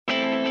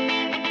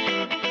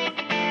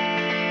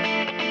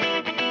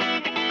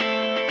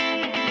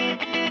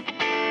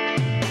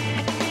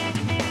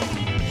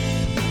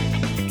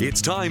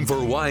It's time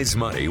for Wise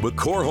Money with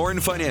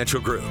Korhorn Financial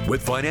Group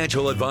with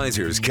financial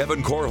advisors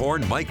Kevin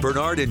Korhorn, Mike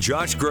Bernard, and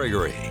Josh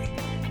Gregory.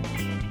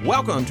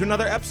 Welcome to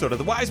another episode of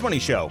the Wise Money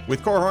Show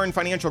with Korhorn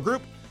Financial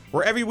Group,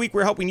 where every week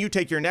we're helping you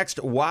take your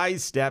next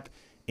wise step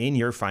in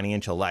your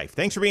financial life.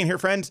 Thanks for being here,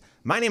 friends.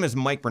 My name is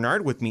Mike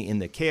Bernard. With me in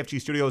the KFG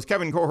studios,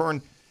 Kevin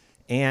Korhorn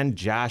and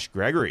Josh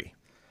Gregory.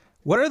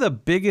 What are the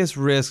biggest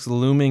risks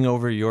looming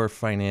over your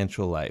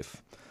financial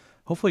life?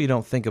 Hopefully you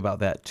don't think about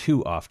that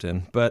too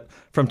often, but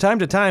from time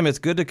to time, it's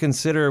good to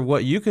consider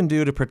what you can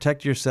do to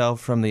protect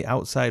yourself from the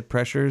outside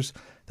pressures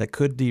that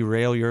could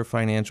derail your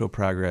financial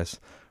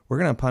progress. We're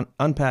going to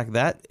unpack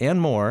that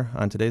and more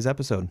on today's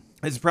episode.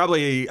 It's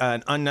probably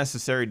an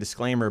unnecessary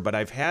disclaimer, but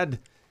I've had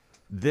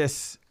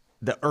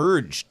the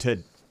urge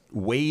to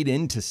wade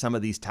into some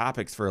of these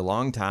topics for a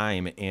long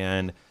time,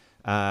 and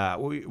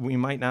we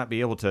might not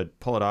be able to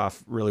pull it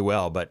off really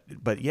well, but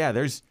yeah,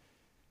 there's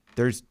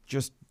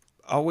just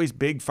always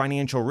big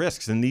financial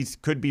risks, and these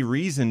could be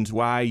reasons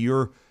why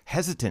you're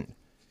hesitant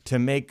to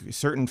make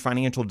certain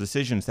financial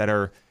decisions that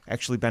are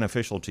actually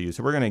beneficial to you.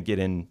 So we're going to get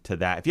into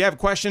that. If you have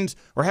questions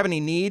or have any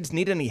needs,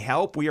 need any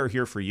help, we are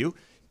here for you.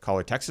 Call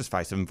or text us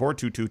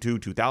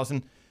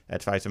 574-222-2000.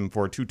 That's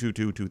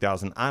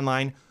 574-222-2000.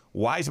 Online,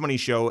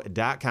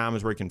 wisemoneyshow.com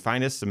is where you can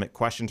find us. Submit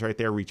questions right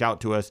there. Reach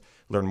out to us.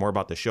 Learn more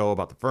about the show,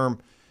 about the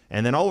firm.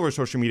 And then all over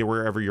social media,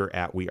 wherever you're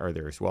at, we are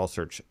there as well.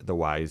 Search The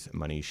Wise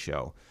Money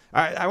Show.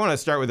 All right, I want to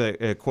start with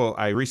a quote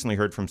I recently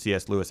heard from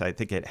C.S. Lewis. I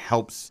think it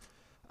helps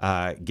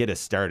get us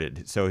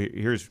started. So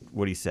here's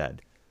what he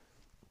said.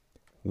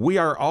 We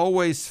are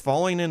always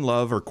falling in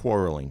love or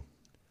quarreling,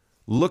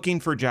 looking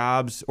for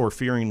jobs or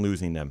fearing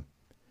losing them,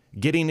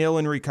 getting ill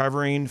and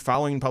recovering,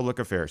 following public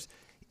affairs.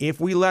 If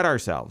we let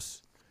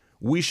ourselves,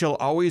 we shall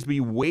always be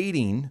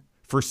waiting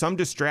for some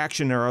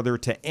distraction or other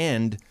to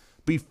end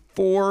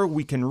before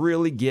we can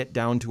really get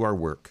down to our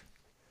work.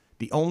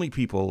 The only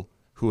people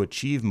who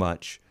achieve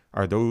much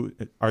are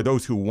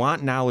those who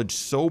want knowledge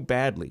so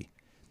badly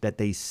that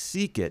they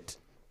seek it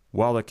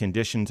while the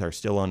conditions are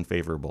still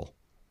unfavorable.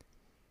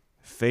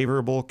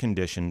 Favorable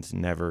conditions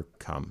never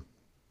come.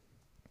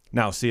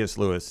 Now, C.S.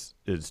 Lewis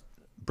is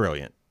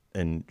brilliant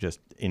and just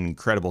an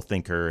incredible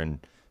thinker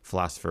and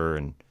philosopher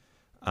and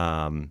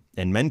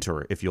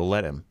mentor, if you'll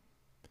let him.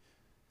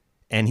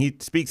 And he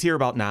speaks here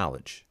about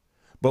knowledge.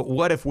 But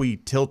what if we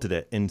tilted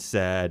it and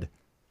said,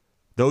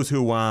 those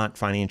who want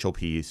financial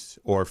peace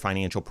or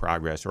financial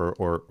progress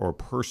or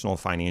personal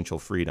financial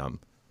freedom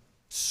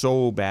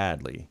so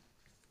badly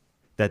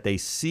that they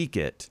seek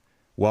it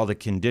while the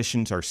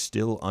conditions are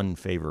still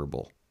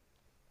unfavorable.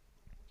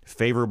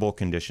 Favorable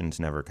conditions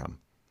never come.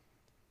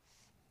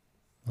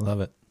 I love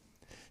it.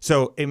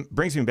 So it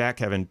brings me back,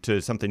 Kevin, to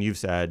something you've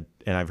said,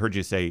 and I've heard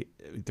you say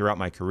throughout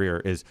my career,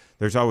 is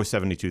there's always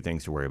 72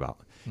 things to worry about.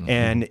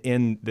 Mm-hmm.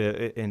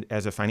 And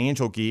as a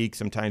financial geek,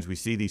 sometimes we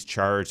see these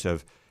charts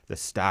of the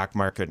stock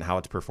market and how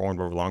it's performed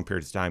over long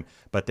periods of time,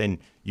 but then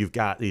you've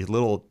got these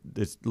little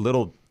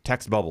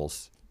text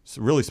bubbles,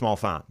 really small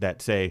font,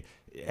 that say,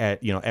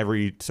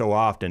 every so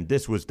often,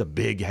 this was the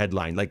big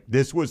headline, like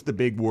this was the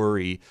big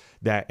worry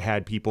that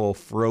had people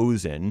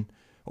frozen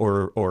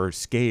or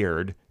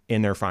scared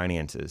in their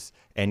finances.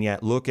 And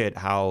yet look at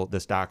how the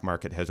stock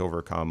market has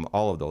overcome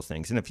all of those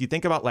things. And if you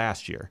think about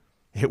last year,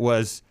 it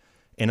was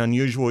an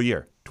unusual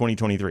year,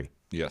 2023.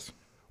 Yes.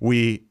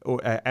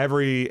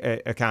 Every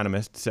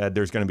economist said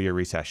there's going to be a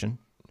recession.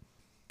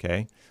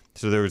 Okay.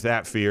 So there was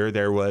that fear.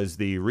 There was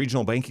the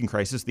regional banking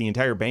crisis. The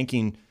entire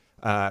banking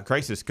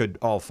crisis could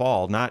all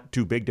fall, not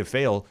too big to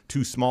fail,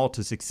 too small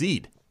to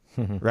succeed.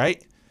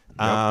 Right?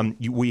 Yep.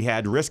 We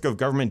had risk of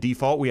government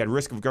default. We had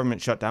risk of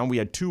government shutdown. We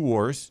had 2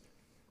 wars.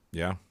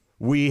 Yeah.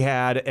 We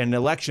had an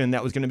election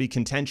that was going to be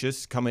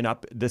contentious coming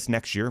up this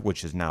next year,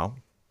 which is now.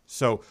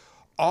 So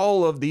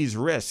all of these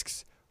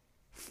risks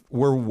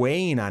were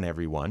weighing on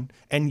everyone.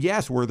 And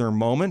yes, were there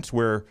moments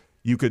where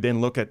you could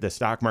then look at the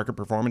stock market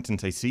performance and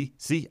say,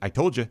 see, I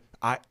told you,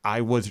 I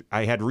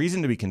had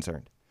reason to be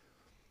concerned.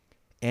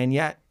 And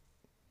yet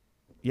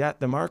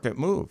the market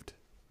moved.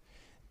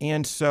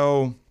 And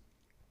so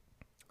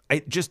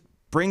it just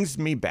brings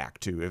me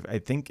back to, I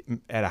think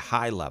at a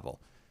high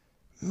level,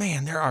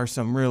 man, there are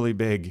some really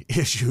big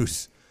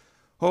issues.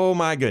 Oh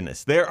my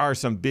goodness. There are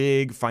some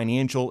big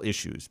financial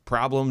issues,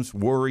 problems,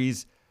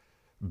 worries,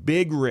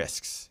 big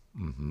risks.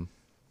 Mm-hmm.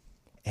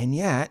 And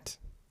yet,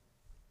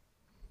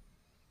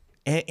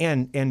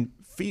 and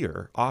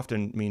fear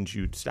often means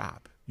you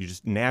stop. You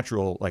just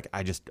natural,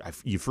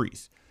 you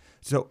freeze.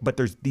 So, but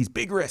there's these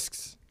big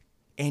risks.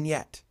 And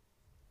yet,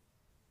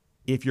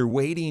 if you're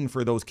waiting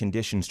for those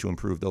conditions to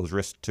improve, those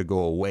risks to go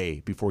away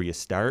before you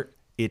start,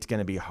 it's going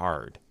to be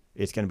hard.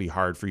 It's going to be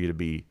hard for you to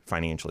be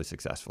financially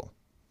successful.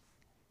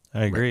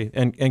 I agree.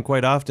 Right. And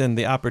quite often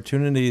the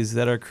opportunities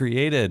that are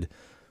created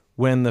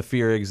when the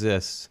fear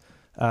exists,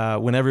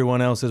 when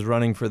everyone else is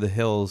running for the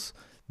hills,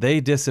 they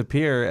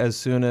disappear as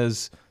soon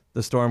as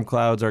the storm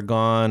clouds are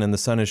gone and the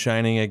sun is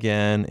shining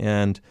again,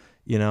 and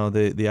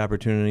the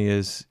opportunity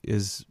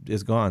is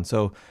gone.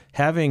 So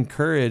having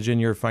courage in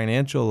your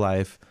financial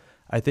life,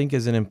 I think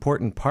is an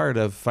important part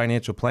of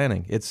financial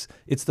planning. It's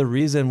the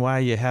reason why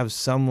you have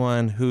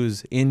someone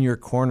who's in your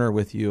corner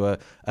with you,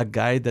 a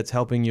guide that's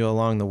helping you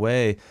along the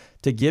way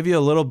to give you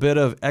a little bit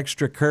of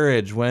extra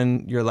courage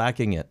when you're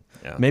lacking it.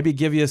 Yeah. Maybe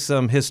give you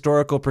some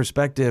historical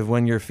perspective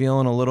when you're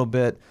feeling a little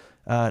bit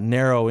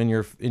narrow in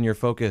your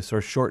focus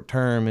or short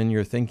term in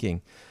your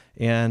thinking.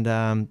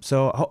 And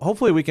so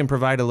hopefully we can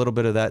provide a little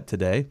bit of that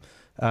today.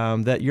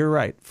 That you're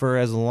right. For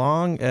as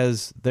long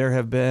as there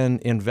have been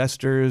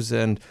investors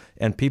and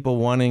people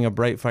wanting a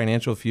bright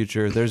financial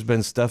future, there's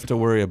been stuff to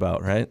worry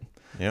about, right?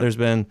 Yep. There's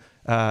been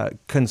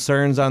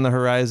concerns on the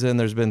horizon.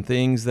 There's been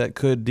things that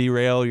could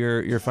derail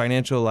your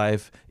financial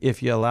life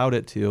if you allowed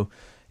it to.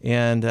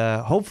 And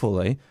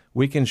hopefully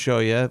we can show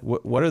you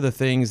what are the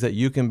things that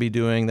you can be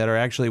doing that are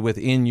actually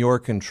within your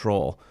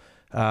control.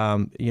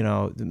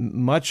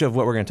 Much of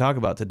what we're going to talk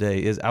about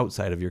today is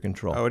outside of your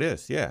control. Oh, it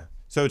is, yeah.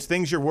 So it's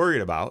things you're worried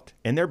about,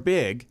 and they're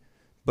big,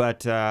 but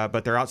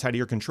they're outside of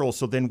your control.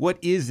 So then what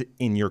is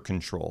in your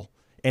control?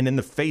 And in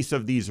the face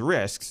of these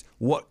risks,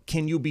 what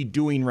can you be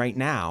doing right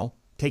now,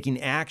 taking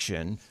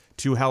action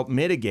to help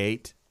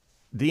mitigate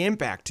the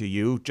impact to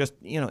you, just,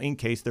 in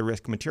case the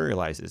risk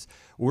materializes?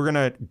 We're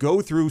going to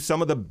go through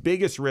some of the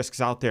biggest risks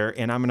out there,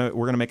 and we're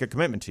going to make a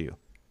commitment to you.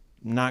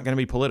 Not going to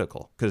be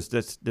political, because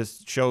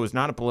this show is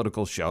not a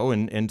political show,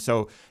 and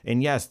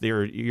yes,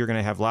 you're going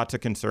to have lots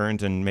of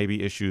concerns and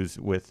maybe issues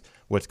with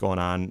what's going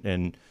on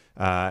in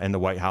the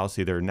White House,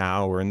 either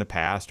now or in the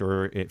past,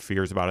 or it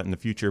fears about it in the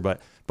future.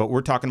 But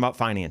we're talking about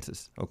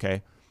finances,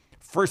 okay?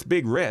 First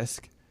big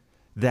risk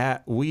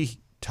that we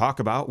talk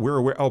about, we're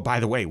aware. Oh, by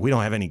the way, we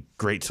don't have any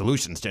great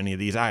solutions to any of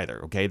these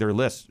either, okay? They're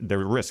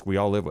risk we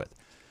all live with,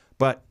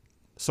 but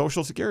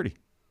Social Security.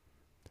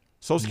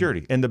 Social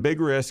Security. And the big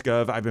risk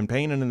of I've been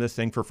paying into this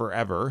thing for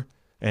forever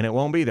and it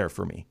won't be there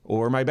for me,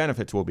 or my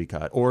benefits will be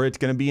cut, or it's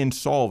going to be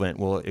insolvent.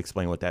 We'll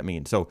explain what that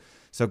means.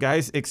 So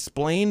guys,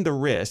 explain the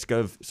risk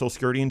of Social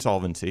Security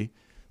insolvency.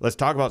 Let's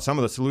talk about some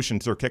of the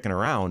solutions they're kicking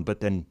around,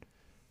 but then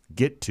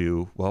get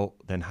to, well,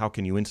 then how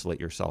can you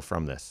insulate yourself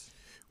from this?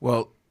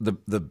 Well,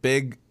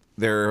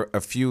 there are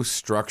a few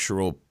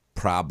structural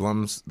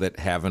problems that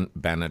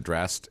haven't been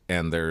addressed.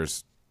 And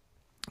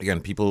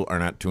people are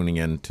not tuning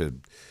in to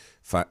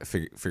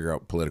figure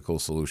out political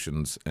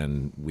solutions,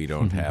 and we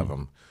don't have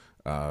them.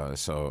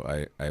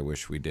 So I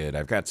wish we did.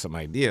 I've got some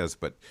ideas,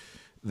 but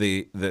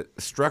the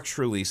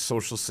structurally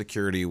Social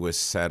Security was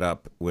set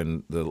up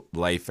when the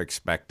life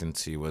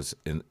expectancy was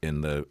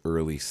in the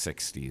early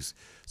 60s.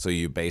 So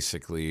you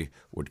basically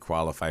would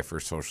qualify for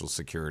Social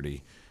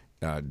Security,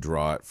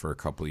 draw it for a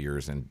couple of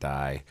years, and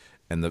die.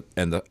 And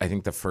I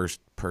think the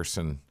first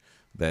person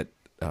that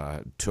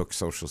took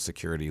Social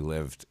Security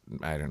lived,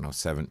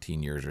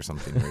 17 years or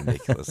something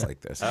ridiculous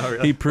like this. Oh,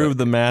 really? He proved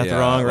the math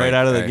wrong right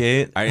out of the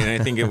gate. I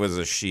think it was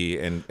a she,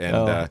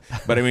 but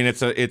I mean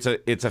it's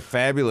a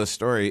fabulous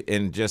story,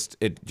 and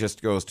it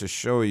just goes to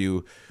show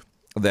you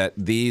that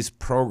these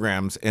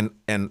programs and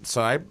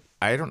so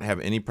I don't have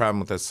any problem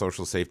with a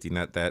social safety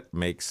net. That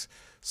makes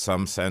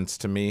some sense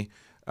to me,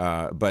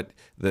 but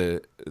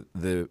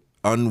the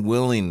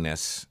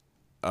unwillingness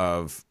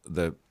of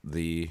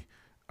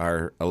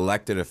our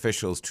elected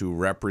officials to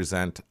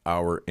represent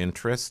our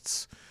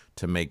interests,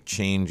 to make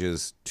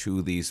changes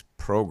to these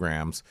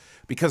programs,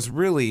 because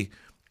really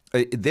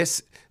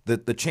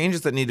the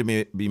changes that need to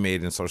be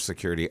made in Social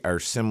Security are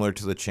similar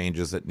to the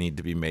changes that need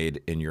to be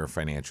made in your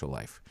financial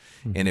life.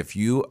 Mm-hmm. And if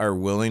you are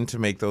willing to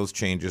make those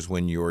changes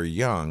when you're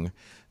young,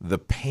 the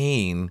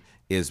pain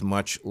is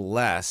much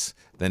less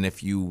than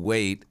if you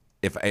wait.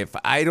 If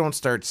I don't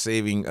start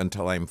saving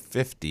until I'm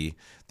 50,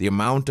 the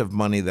amount of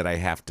money that I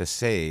have to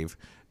save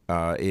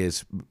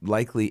is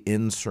likely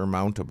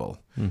insurmountable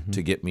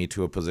to get me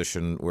to a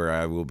position where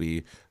I will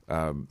be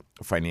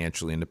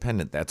financially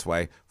independent. That's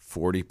why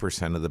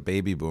 40% of the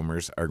baby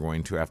boomers are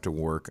going to have to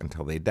work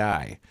until they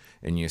die.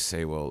 And you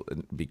say, well,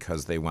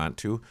 because they want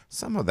to?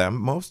 Some of them,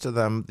 most of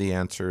them, the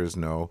answer is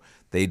no.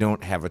 They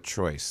don't have a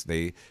choice.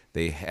 They've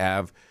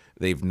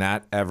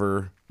not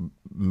ever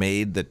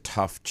made the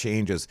tough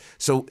changes.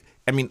 So,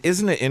 I mean,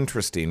 isn't it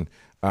interesting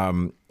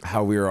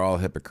how we are all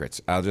hypocrites?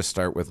 I'll just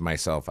start with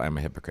myself. I'm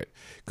a hypocrite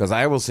because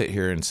I will sit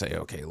here and say,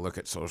 okay, look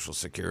at Social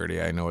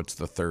Security. I know it's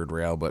the third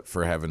rail, but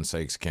for heaven's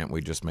sakes, can't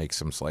we just make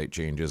some slight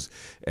changes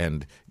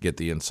and get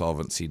the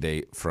insolvency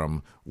date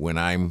from when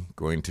I'm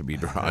going to be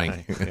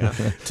drawing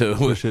to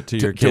push it to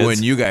your kids, to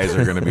when you guys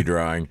are going to be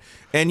drawing?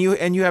 And you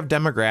have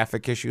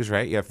demographic issues,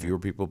 right? You have fewer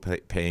people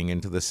paying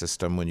into the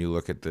system when you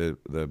look at the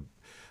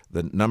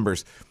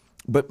numbers.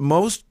 But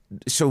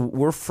so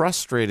we're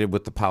frustrated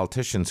with the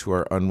politicians who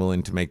are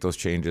unwilling to make those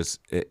changes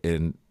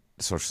in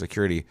Social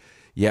Security,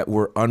 yet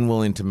we're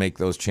unwilling to make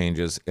those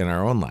changes in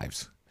our own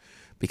lives.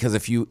 Because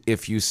if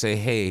you say,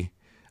 hey,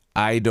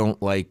 I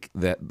don't like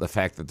the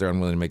fact that they're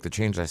unwilling to make the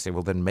changes, I say,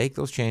 well, then make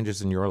those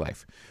changes in your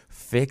life.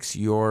 Fix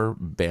your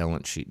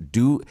balance sheet.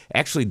 Do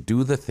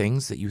the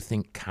things that you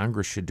think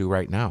Congress should do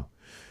right now.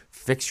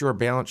 Fix your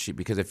balance sheet,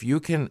 because if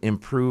you can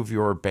improve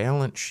your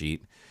balance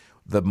sheet,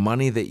 the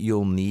money that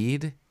you'll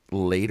need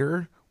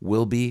later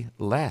will be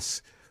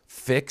less.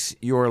 fix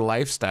your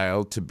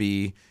lifestyle to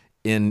be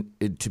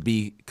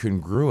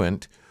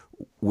congruent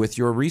with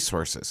your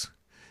resources.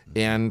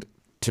 And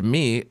to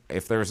me,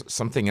 if there's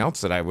something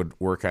else that I would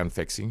work on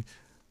fixing,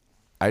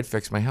 I'd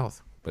fix my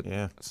health. But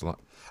Yeah. that's a lot.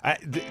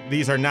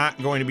 These are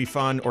not going to be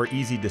fun or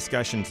easy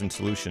discussions and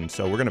solutions,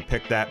 so we're going to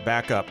pick that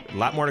back up. A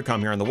lot more to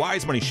come here on the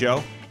Wise Money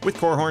Show with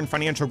Korhorn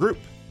Financial Group.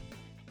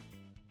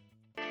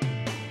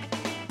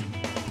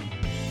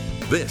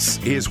 This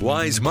is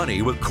Wise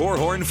Money with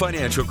Korhorn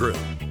Financial Group.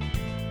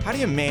 How do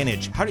you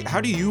manage,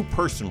 how do you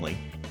personally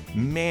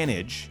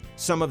manage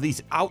some of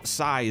these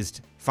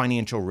outsized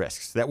financial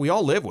risks that we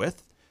all live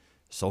with?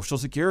 Social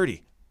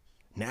Security,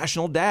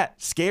 national debt,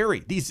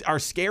 scary. These are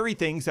scary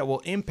things that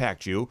will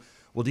impact you.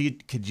 Well,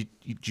 could you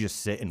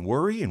just sit and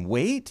worry and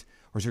wait?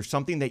 Or is there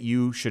something that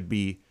you should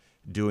be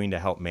doing to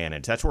help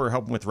manage? That's what we're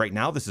helping with right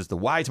now. This is the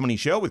Wise Money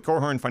Show with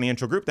Korhorn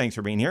Financial Group. Thanks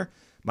for being here.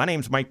 My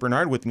name's Mike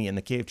Bernard. With me in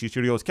the KFG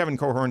studios, Kevin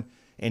Korhorn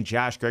and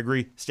Josh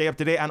Gregory. Stay up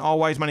to date on all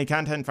Wise Money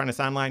content. Find us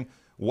online,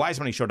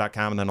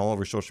 wisemoneyshow.com, and then all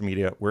over social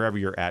media, wherever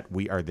you're at,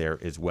 we are there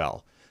as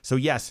well. So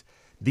yes,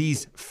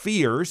 these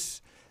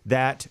fears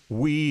that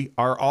we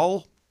are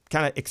all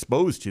kind of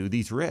exposed to,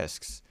 these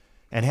risks,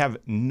 and have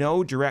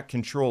no direct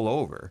control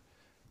over,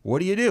 what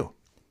do you do?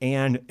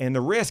 And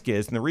the risk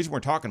is, and the reason we're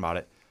talking about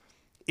it,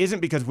 isn't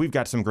because we've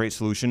got some great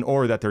solution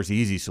or that there's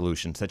easy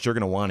solutions that you're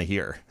going to want to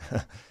hear.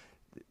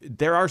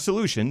 There are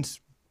solutions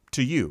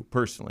to you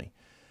personally.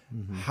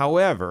 Mm-hmm.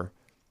 However,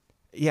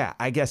 yeah,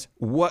 I guess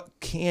what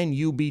can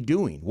you be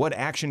doing? What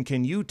action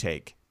can you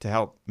take to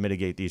help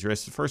mitigate these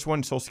risks? The first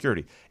one, Social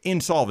Security.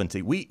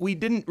 Insolvency. We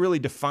didn't really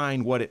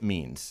define what it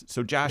means.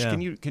 So Josh,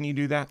 can you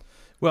do that?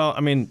 Well,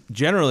 I mean,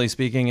 generally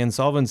speaking,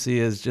 insolvency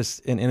is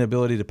just an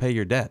inability to pay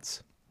your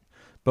debts.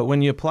 But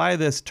when you apply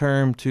this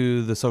term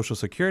to the Social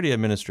Security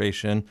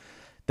Administration,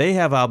 they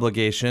have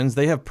obligations,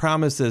 they have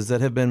promises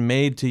that have been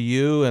made to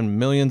you and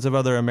millions of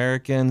other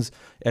Americans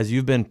as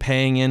you've been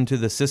paying into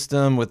the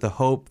system with the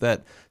hope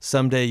that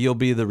someday you'll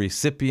be the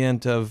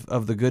recipient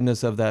of the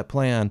goodness of that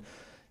plan.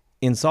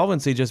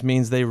 Insolvency just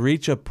means they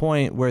reach a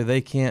point where they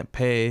can't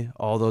pay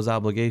all those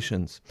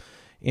obligations.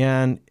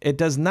 And it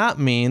does not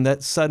mean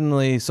that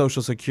suddenly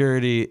Social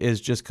Security is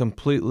just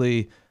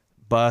completely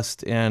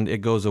bust and it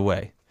goes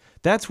away.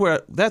 That's where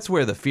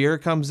the fear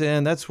comes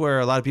in. That's where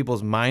a lot of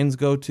people's minds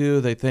go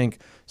to. They think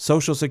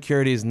Social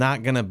Security is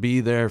not going to be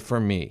there for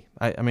me.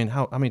 I mean,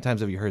 how many times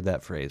have you heard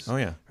that phrase? Oh,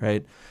 yeah.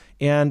 Right?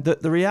 And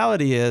the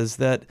reality is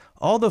that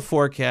all the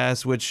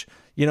forecasts, which,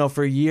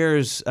 for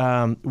years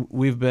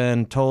we've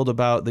been told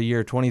about the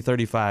year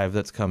 2035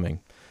 that's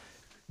coming.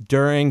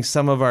 During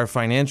some of our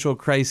financial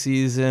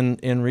crises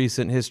in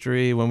recent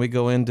history, when we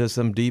go into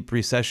some deep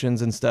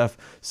recessions and stuff,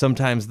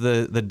 sometimes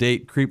the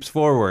date creeps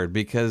forward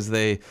because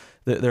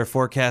their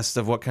forecasts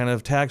of what kind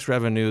of tax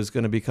revenue is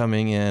going to be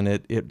coming in,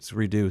 it's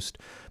reduced.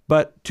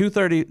 But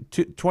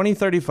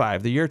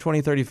 2035, the year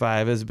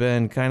 2035 has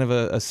been kind of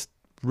a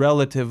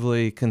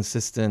relatively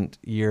consistent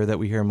year that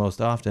we hear most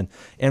often.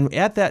 And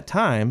at that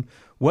time,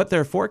 what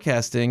they're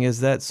forecasting is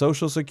that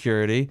Social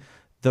Security,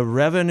 the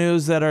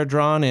revenues that are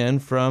drawn in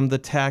from the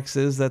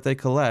taxes that they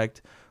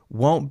collect,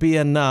 won't be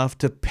enough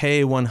to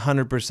pay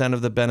 100%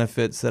 of the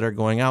benefits that are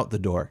going out the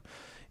door.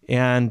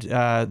 And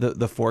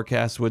the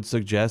forecast would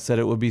suggest that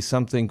it would be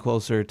something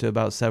closer to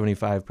about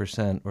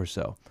 75% or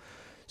so.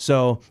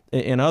 So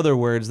in other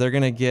words, they're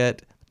going to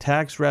get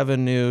tax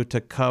revenue to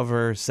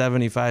cover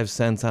 75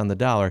 cents on the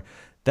dollar.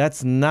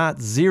 That's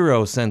not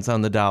 0 cents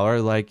on the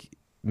dollar like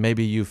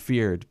maybe you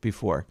feared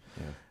before.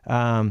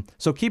 Yeah.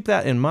 So keep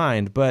that in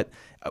mind. But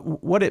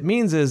what it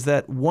means is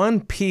that one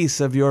piece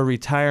of your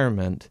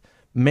retirement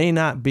may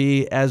not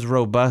be as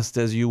robust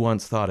as you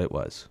once thought it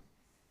was.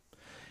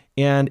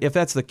 And if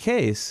that's the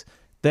case,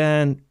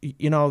 then,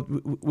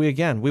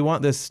 we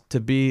want this to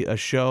be a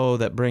show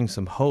that brings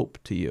some hope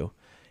to you.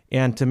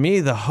 And to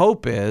me, the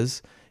hope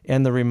is,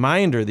 and the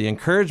reminder, the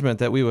encouragement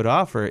that we would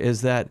offer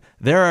is that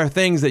there are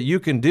things that you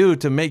can do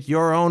to make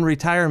your own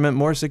retirement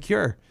more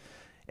secure.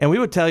 And we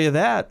would tell you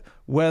that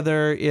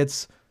whether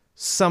it's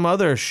some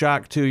other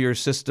shock to your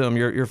system,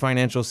 your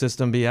financial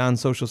system beyond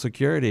Social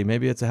Security,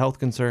 maybe it's a health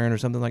concern or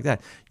something like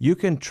that, you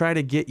can try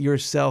to get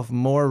yourself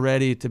more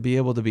ready to be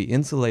able to be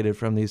insulated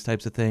from these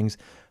types of things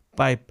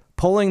by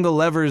pulling the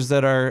levers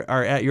that are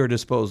at your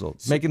disposal,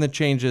 making the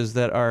changes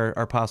that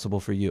are possible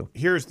for you.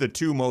 Here's the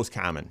two most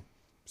common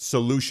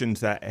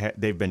solutions that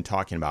they've been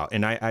talking about.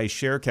 And I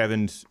share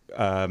Kevin's,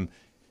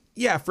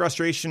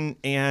 frustration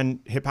and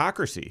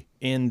hypocrisy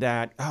in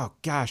that, oh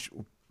gosh,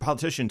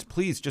 politicians,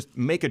 please just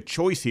make a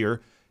choice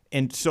here,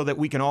 and so that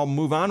we can all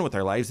move on with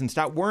our lives and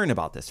stop worrying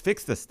about this,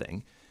 fix this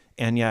thing.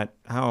 And yet,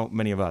 how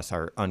many of us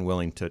are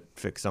unwilling to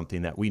fix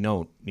something that we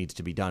know needs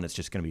to be done? It's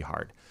just going to be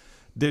hard.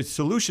 The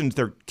solutions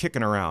they're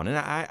kicking around, and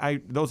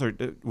I those are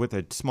with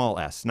a small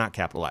s, not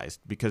capitalized,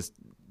 because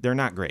they're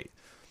not great.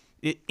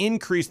 It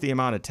increased the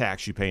amount of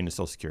tax you pay into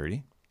Social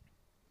Security.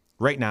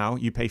 Right now,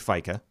 you pay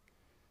FICA,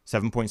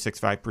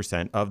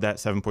 7.65%. Of that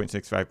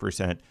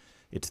 7.65%,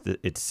 It's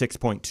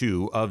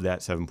 6.2 of that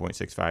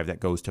 7.65 that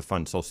goes to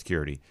fund Social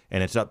Security,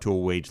 and it's up to a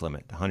wage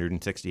limit,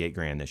 168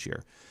 grand this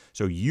year.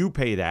 So you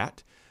pay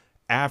that.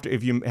 After,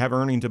 if you have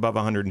earnings above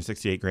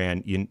 168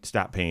 grand, you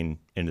stop paying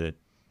into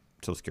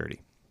Social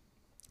Security.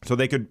 So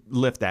they could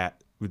lift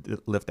that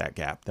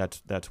gap.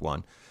 That's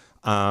one.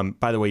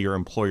 By the way, your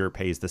employer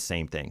pays the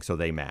same thing, so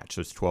they match.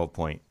 So it's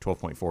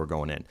 12.4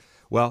 going in.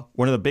 Well,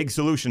 one of the big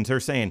solutions, they're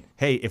saying,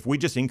 hey, if we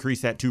just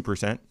increase that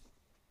 2%,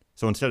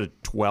 so instead of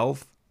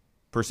 12%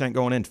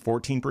 going in,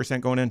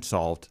 14% going in,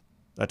 solved.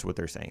 That's what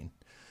they're saying.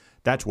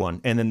 That's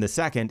one. And then the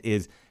second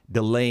is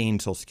delaying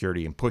Social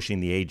Security and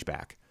pushing the age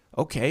back.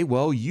 Okay,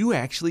 well, you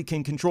actually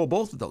can control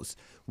both of those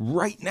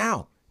right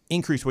now.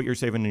 Increase what you're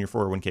saving in your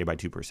 401k by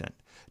 2%.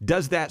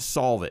 Does that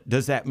solve it?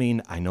 Does that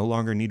mean I no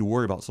longer need to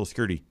worry about Social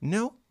Security?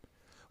 No.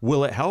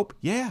 Will it help?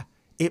 Yeah.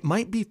 It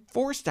might be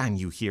forced on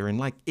you here in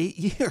like 8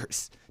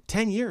 years,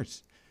 10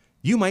 years.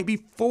 You might be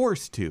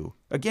forced to.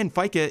 Again,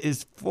 FICA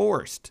is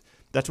forced.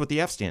 That's what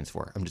the F stands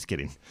for. I'm just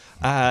kidding.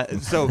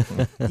 So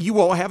you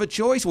won't have a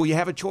choice. Well, you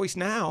have a choice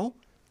now.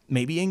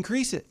 Maybe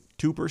increase it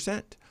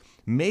 2%.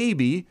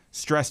 Maybe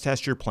stress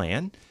test your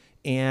plan.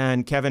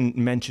 And Kevin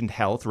mentioned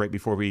health right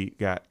before we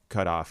got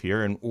cut off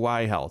here. And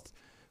why health?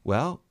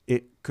 Well,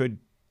 it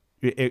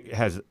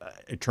has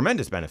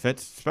tremendous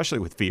benefits, especially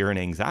with fear and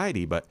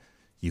anxiety, but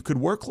you could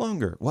work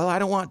longer. Well, I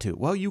don't want to.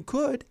 Well, you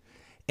could.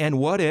 And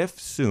what if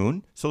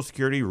soon Social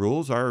Security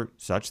rules are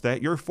such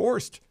that you're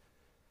forced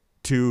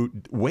to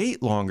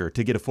wait longer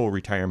to get a full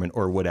retirement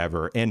or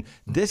whatever? And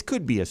this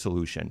could be a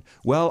solution.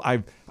 Well,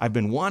 I've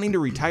been wanting to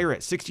retire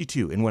at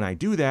 62. And when I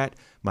do that,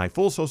 my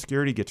full Social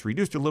Security gets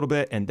reduced a little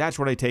bit. And that's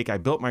what I take. I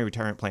built my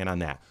retirement plan on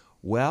that.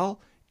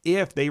 Well,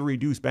 if they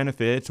reduce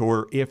benefits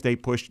or if they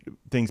push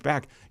things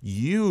back,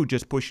 you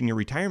just pushing your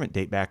retirement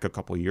date back a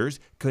couple of years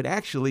could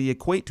actually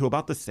equate to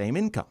about the same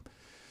income.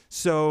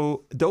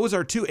 So those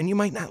are two, and you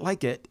might not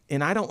like it,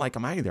 and I don't like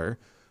them either,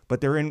 but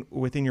they're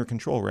within your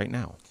control right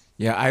now.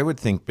 Yeah, I would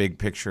think big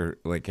picture.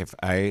 Like if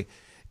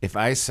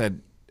I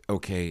said,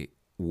 okay,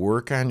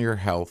 work on your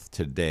health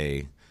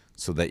today,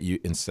 so that you,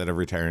 instead of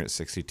retiring at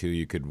 62,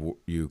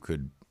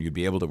 you'd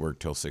be able to work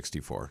till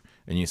 64,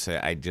 and you say,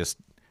 I just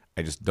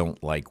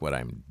don't like what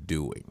I'm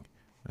doing.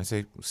 I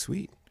say,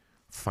 sweet,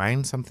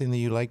 find something that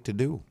you like to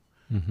do,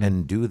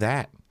 and do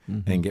that,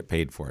 and get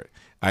paid for it.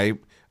 I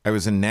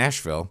was in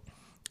Nashville,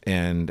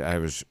 and I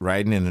was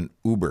riding in an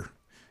Uber,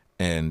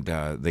 and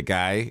the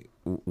guy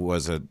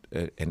was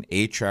an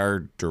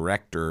HR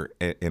director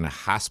in a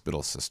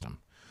hospital system.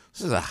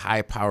 This is a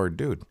high-powered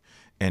dude,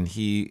 and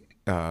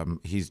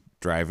he's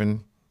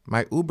driving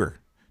my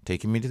Uber,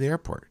 taking me to the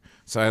airport.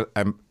 So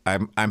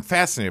I'm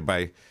fascinated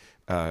by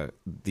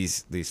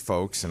these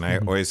folks, and I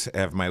always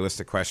have my list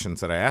of questions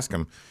that I ask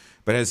them.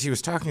 But as he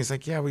was talking, he's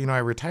like, yeah, well, I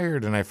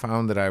retired, and I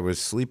found that I was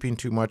sleeping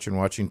too much and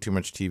watching too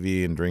much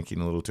TV and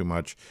drinking a little too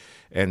much,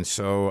 and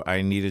so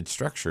I needed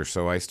structure.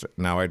 So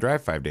now I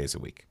drive 5 days a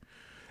week.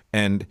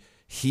 And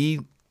he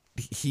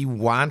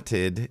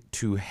wanted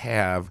to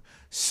have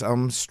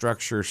some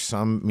structure,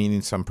 some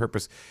meaning, some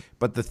purpose.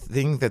 But the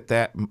thing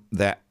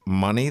that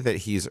money that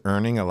he's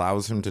earning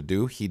allows him to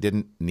do, he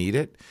didn't need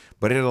it,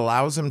 but it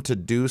allows him to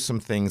do some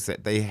things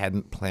that they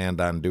hadn't planned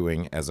on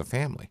doing as a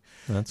family.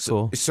 That's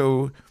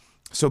cool.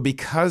 So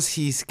because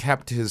he's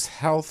kept his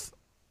health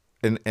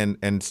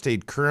and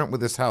stayed current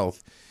with his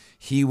health,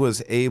 he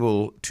was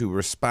able to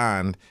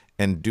respond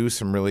and do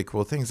some really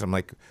cool things. I'm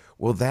like,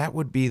 well, that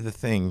would be the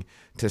thing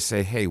to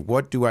say, hey,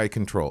 what do I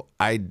control?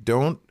 I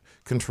don't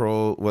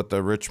control what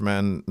the rich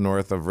men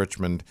north of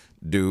Richmond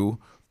do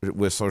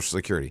with Social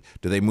Security.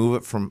 Do they move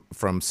it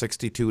from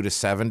 62 to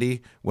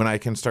 70 when I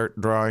can start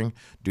drawing?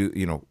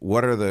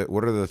 What are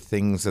the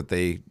things that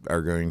they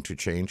are going to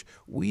change?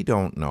 We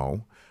don't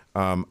know.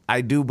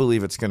 I do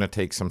believe it's going to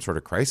take some sort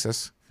of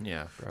crisis.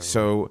 Yeah.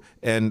 Probably.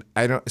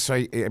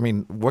 I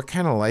mean, what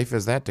kind of life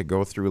is that, to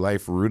go through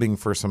life rooting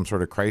for some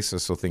sort of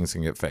crisis so things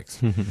can get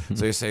fixed?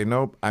 So you say,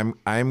 nope,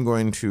 I'm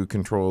going to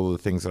control the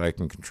things that I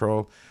can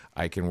control.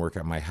 I can work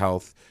on my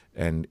health.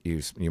 And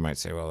you might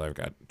say, well, I've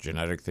got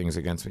genetic things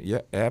against me.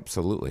 Yeah,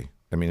 absolutely.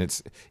 I mean,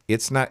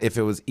 it's not, if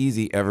it was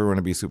easy, everyone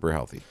would be super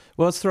healthy.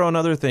 Well, let's throw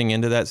another thing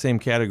into that same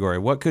category.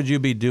 What could you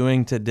be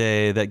doing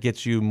today that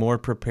gets you more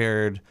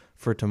prepared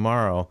for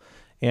tomorrow?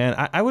 And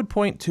I would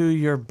point to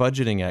your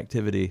budgeting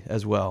activity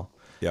as well.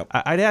 Yep.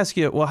 I'd ask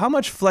you, well, how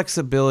much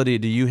flexibility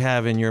do you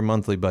have in your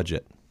monthly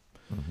budget?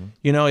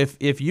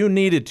 If you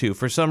needed to,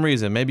 for some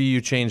reason, maybe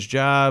you change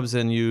jobs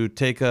and you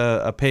take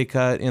a pay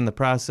cut in the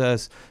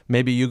process,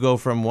 maybe you go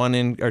from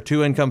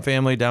two income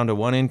family down to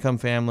one income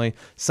family,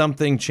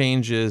 something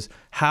changes.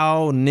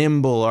 How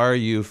nimble are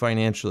you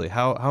financially?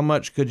 How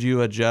much could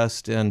you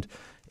adjust and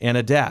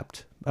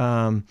adapt,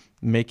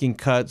 making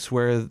cuts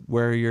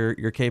where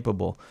you're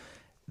capable?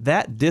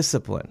 That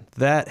discipline,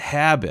 that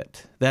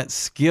habit, that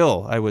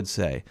skill, I would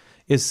say,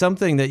 is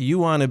something that you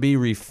want to be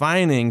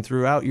refining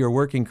throughout your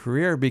working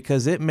career,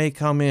 because it may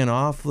come in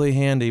awfully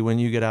handy when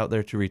you get out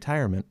there to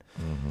retirement.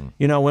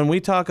 When we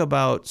talk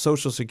about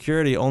Social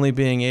Security only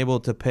being able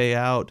to pay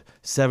out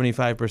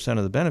 75%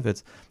 of the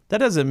benefits, that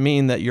doesn't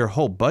mean that your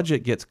whole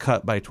budget gets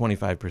cut by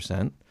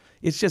 25%.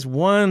 It's just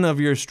one of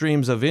your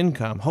streams of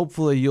income.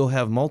 Hopefully you'll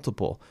have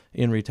multiple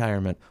in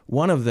retirement.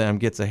 One of them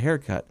gets a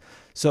haircut.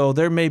 So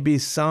there may be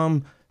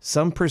some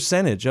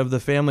percentage of the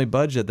family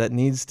budget that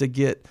needs to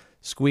get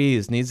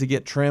squeezed, needs to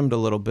get trimmed a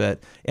little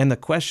bit. And the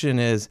question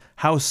is,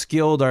 how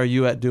skilled are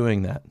you at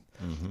doing that?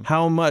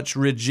 How much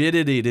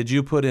rigidity did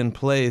you put in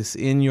place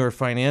in your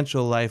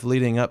financial life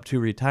leading up to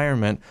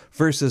retirement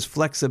versus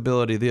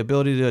flexibility, the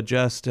ability to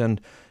adjust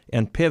and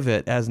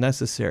pivot as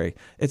necessary?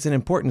 It's an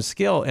important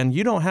skill, and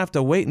you don't have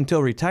to wait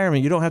until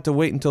retirement. You don't have to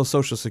wait until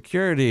Social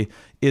Security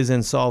is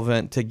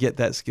insolvent to get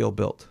that skill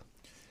built.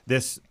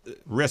 This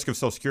risk of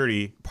Social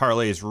Security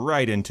parlays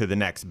right into the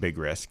next big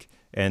risk,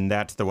 and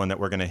that's the one that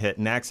we're going to hit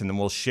next, and then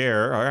we'll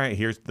share, all right,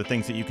 here's the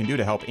things that you can do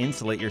to help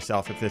insulate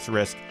yourself if this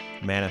risk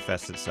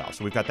manifests itself.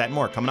 So we've got that and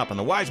more coming up on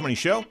the Wise Money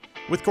Show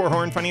with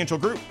Korhorn Financial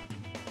Group.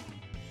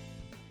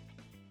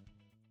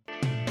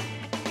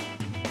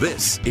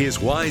 This is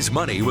Wise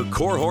Money with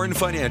Korhorn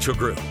Financial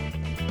Group.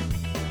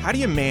 How do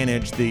you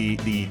manage the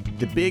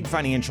big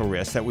financial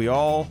risks that we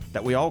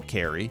all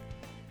carry,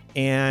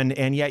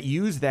 and yet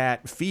use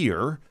that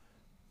fear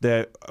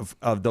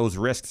of those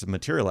risks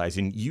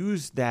materializing,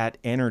 use that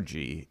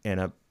energy in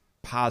a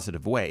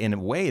positive way, in a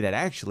way that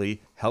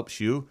actually helps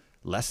you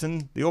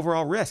lessen the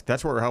overall risk?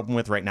 That's what we're helping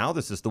with right now.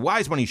 This is the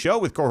Wise Money Show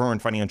with Korhorn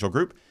Financial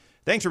Group.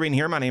 Thanks for being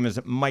here. My name is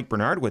Mike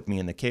Bernard. With me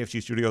in the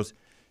KFG studios,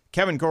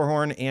 Kevin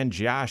Korhorn and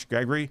Josh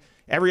Gregory.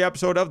 Every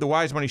episode of the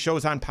Wise Money Show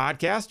is on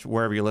podcast.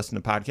 Wherever you listen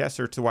to podcasts,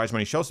 search the Wise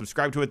Money Show.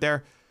 Subscribe to it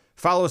there.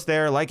 Follow us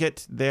there, like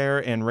it there,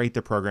 and rate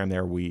the program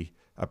there. We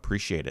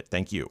appreciate it.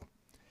 Thank you.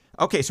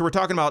 Okay, so we're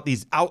talking about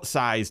these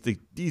outsized,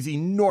 these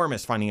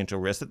enormous financial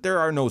risks that there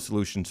are no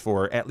solutions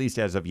for, at least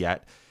as of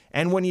yet.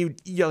 And when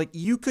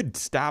you could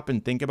stop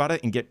and think about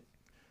it and get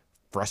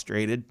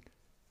frustrated,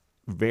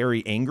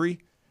 very angry,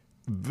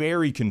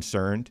 very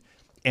concerned,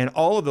 and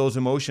all of those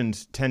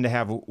emotions tend to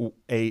have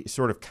a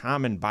sort of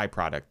common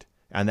byproduct,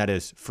 and that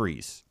is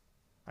freeze.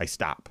 I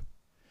stop.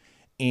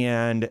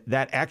 And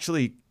that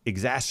actually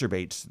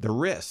exacerbates the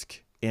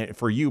risk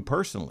for you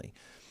personally.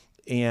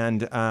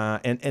 And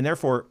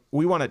therefore,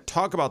 we want to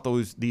talk about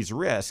these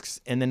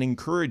risks and then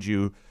encourage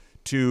you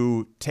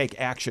to take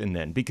action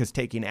then, because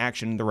taking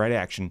action, the right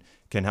action,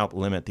 can help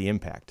limit the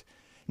impact.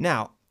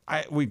 Now,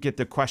 we get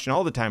the question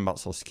all the time about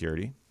Social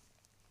Security.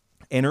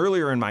 And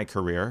earlier in my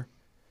career,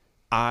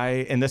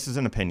 and this is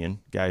an opinion,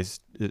 guys,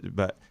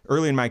 but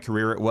early in my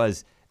career, it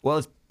was, well,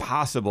 it's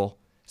possible,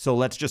 so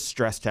let's just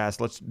stress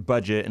test, let's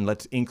budget, and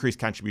let's increase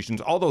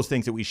contributions. All those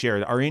things that we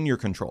share are in your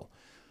control.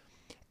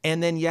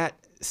 And then yet,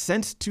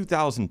 since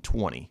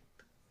 2020,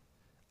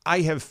 I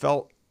have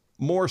felt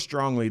more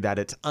strongly that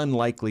it's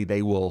unlikely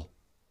they will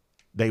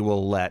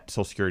let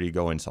Social Security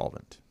go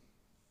insolvent.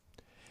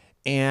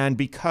 And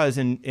because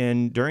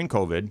during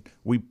COVID,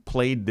 we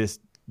played this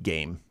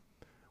game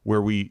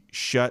where we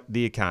shut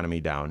the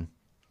economy down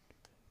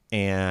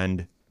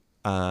and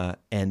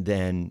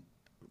then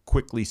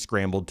quickly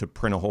scrambled to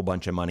print a whole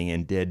bunch of money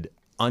and took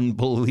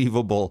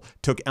unbelievable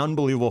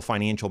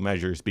financial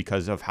measures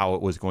because of how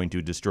it was going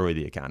to destroy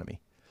the economy.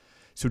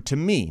 So to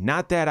me,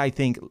 not that I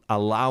think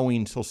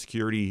allowing Social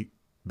Security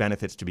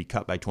benefits to be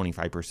cut by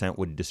 25%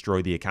 would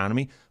destroy the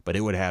economy, but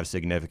it would have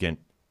significant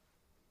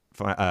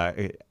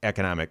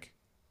economic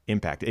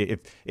impact.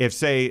 If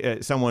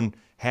say someone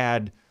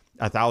had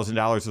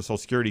 $1,000 of Social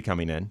Security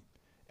coming in,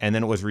 and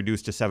then it was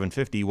reduced to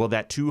 $750, well,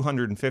 that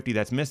 $250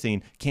 that's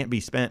missing can't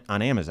be spent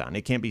on Amazon.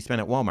 It can't be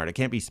spent at Walmart. It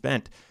can't be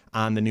spent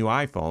on the new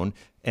iPhone,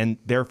 and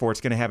therefore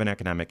it's going to have an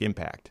economic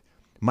impact.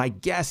 My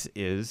guess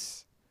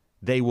is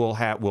they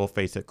will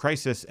face a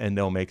crisis and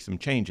they'll make some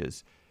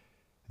changes.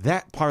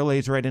 That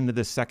parlays right into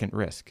the second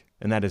risk,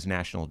 and that is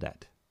national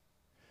debt.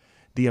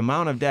 The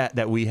amount of debt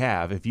that we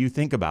have, if you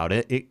think about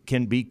it, it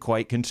can be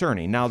quite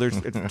concerning. Now, there's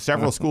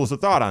several schools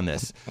of thought on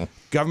this.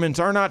 Governments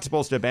are not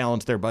supposed to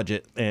balance their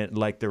budget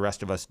like the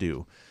rest of us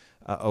do.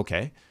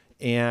 Okay.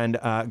 And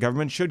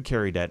government should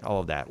carry debt,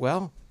 all of that.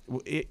 Well,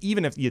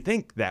 even if you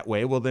think that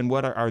way, well, then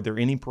what are there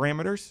any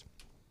parameters?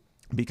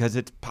 Because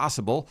it's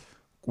possible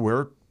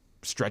we're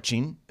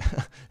stretching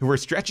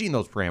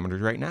those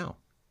parameters right now.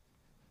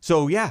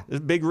 So yeah, it's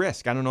a big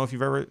risk. I don't know if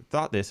you've ever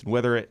thought this, and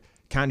whether it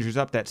conjures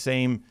up that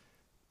same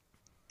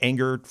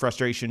anger,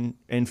 frustration,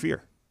 and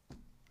fear.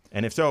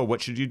 And if so,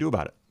 what should you do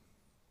about it?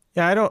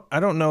 Yeah, I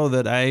don't know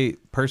that I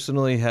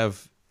personally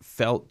have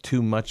felt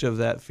too much of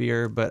that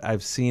fear, but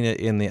I've seen it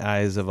in the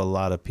eyes of a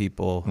lot of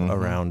people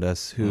around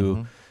us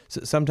who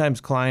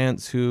sometimes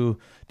clients who,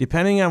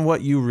 depending on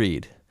what you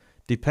read,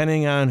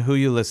 depending on who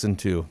you listen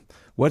to,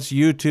 what's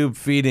YouTube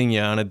feeding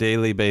you on a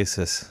daily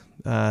basis,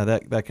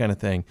 that kind of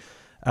thing.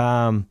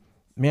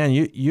 Man,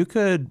 you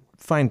could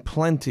find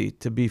plenty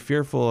to be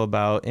fearful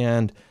about,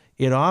 and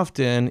it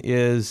often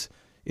is,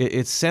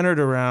 it's centered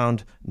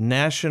around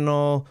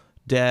national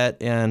debt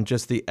and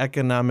just the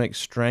economic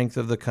strength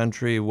of the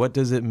country, what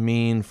does it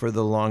mean for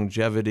the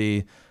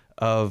longevity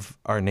of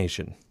our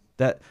nation?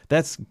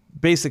 That's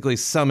basically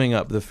summing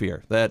up the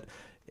fear that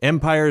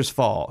empires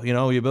fall.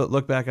 You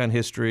look back on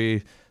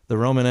history, the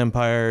Roman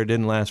Empire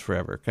didn't last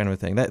forever, kind of a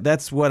thing.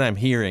 That's what I'm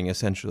hearing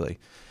essentially.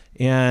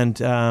 And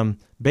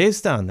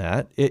based on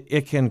that,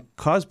 it can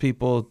cause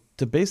people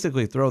to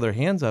basically throw their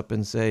hands up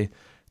and say,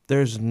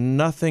 there's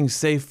nothing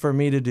safe for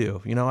me to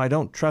do. I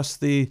don't trust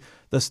the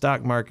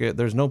stock market.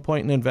 There's no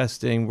point in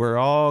investing. We're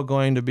all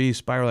going to be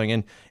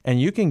spiraling.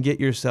 And you can get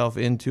yourself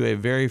into a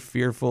very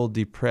fearful,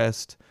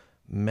 depressed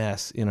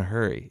mess in a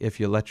hurry if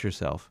you let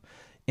yourself.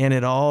 And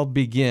it all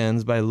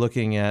begins by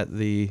looking at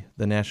the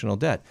national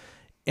debt.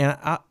 And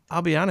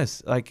I'll be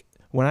honest, like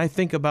when I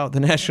think about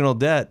the national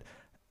debt,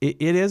 it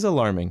is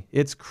alarming.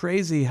 It's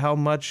crazy how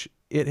much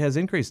it has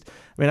increased.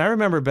 I mean, I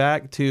remember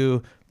back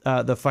to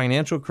the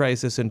financial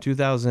crisis in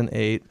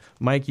 2008.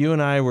 Mike, you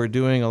and I were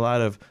doing a lot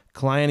of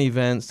client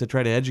events to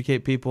try to educate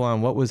people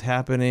on what was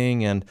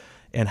happening and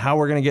how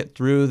we're going to get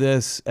through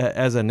this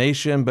as a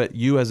nation, but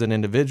you as an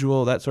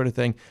individual, that sort of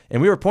thing.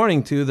 And we were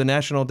pointing to the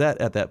national debt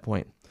at that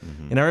point.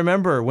 Mm-hmm. And I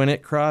remember when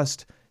it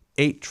crossed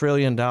 $8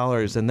 trillion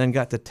and then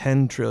got to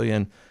 $10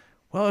 trillion.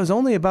 Well, it was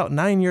only about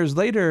 9 years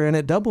later and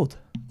it doubled.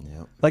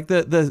 Yep. Like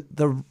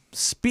the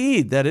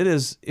speed that it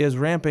is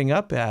ramping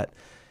up at.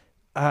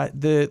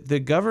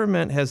 The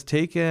government has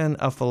taken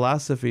a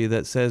philosophy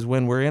that says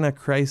when we're in a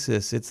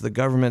crisis, it's the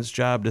government's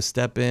job to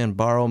step in,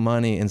 borrow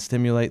money, and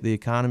stimulate the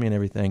economy and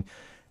everything.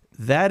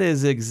 That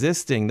is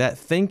existing. That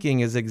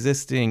thinking is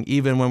existing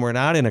even when we're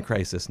not in a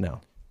crisis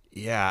now.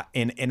 Yeah,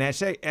 and I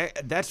say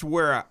that's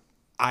where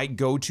I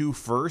go to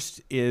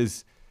first.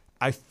 Is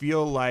I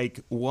feel like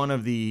one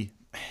of the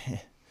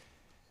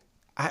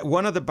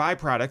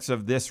byproducts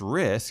of this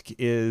risk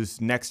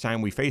is next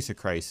time we face a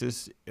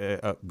crisis,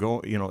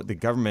 the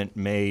government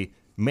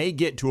may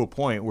get to a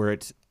point where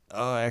it's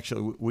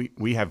actually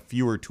we have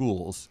fewer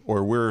tools,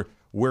 or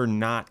we're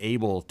not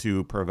able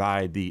to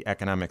provide the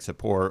economic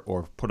support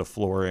or put a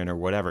floor in or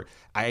whatever.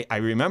 I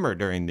remember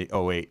during the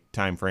 2008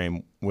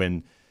 timeframe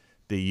when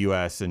the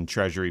U.S. and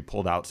Treasury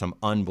pulled out some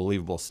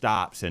unbelievable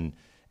stops, and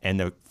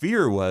the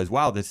fear was,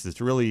 wow, this is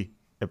really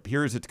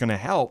appears it's going to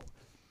help.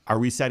 Are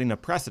we setting a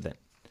precedent?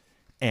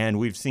 And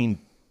we've seen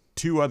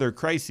two other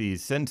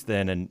crises since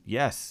then, and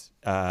yes,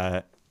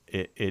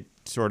 it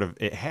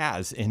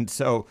has. And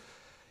so,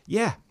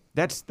 yeah,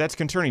 that's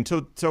concerning.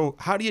 So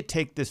how do you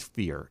take this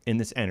fear and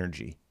this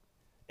energy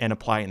and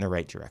apply it in the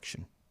right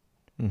direction?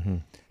 Mm-hmm.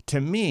 To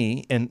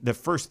me, and the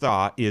first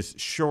thought is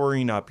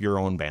shoring up your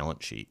own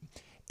balance sheet.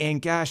 And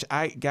gosh,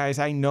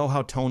 I know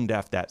how tone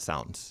deaf that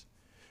sounds.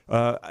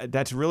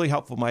 That's really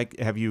helpful, Mike.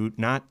 Have you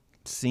not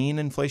seen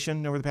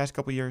inflation over the past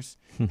couple of years?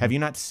 Have you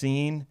not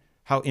seen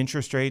how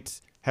interest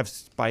rates have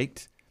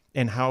spiked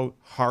and how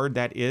hard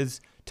that is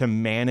to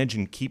manage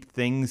and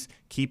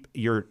keep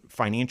your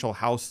financial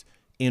house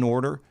in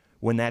order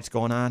when that's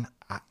going on?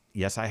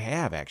 Yes, I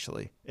have,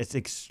 actually. It's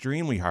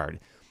extremely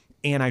hard.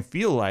 And I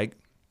feel like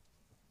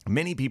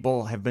many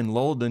people have been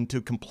lulled into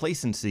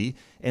complacency,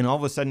 and all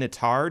of a sudden it's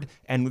hard,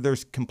 and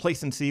there's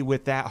complacency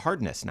with that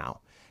hardness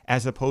now,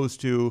 as opposed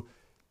to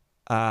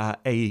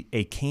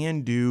a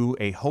can-do,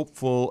 a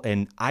hopeful,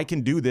 and I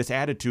can do this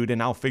attitude,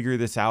 and I'll figure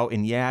this out.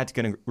 And yeah, it's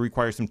going to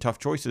require some tough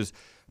choices,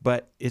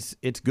 but it's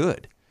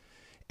good.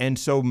 And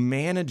so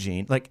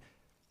managing, like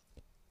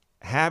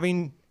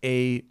having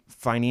a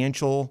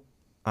financial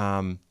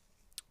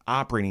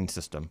operating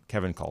system,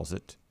 Kevin calls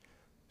it.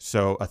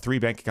 So a 3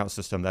 bank account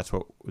system, that's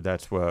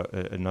what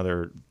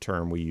another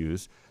term we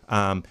use,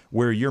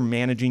 where you're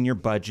managing your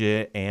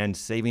budget and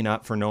saving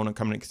up for known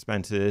upcoming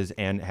expenses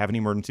and have an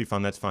emergency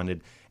fund that's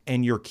funded,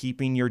 and you're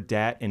keeping your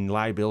debt and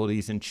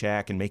liabilities in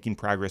check and making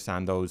progress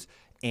on those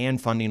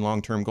and funding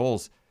long-term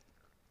goals.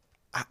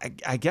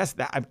 I guess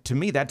that, to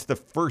me, that's the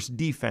first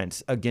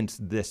defense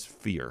against this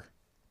fear.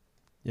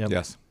 Yep.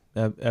 Yes.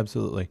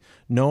 Absolutely.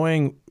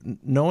 Knowing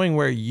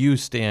where you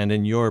stand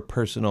in your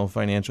personal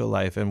financial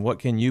life and what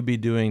can you be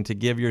doing to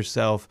give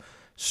yourself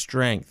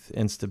strength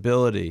and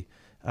stability,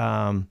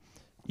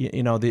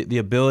 the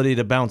ability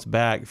to bounce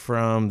back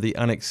from the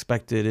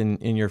unexpected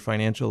in your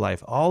financial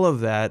life. All of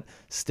that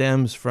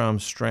stems from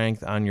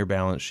strength on your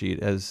balance sheet,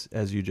 as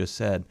you just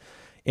said.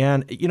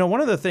 And,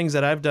 one of the things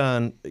that I've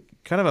done,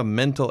 kind of a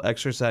mental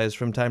exercise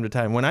from time to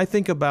time, when I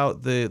think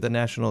about the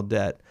national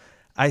debt,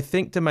 I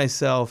think to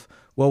myself,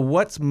 well,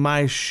 what's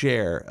my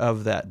share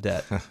of that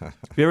debt? Have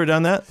you ever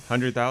done that?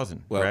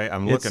 100,000, right?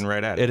 I'm looking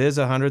right at it. It is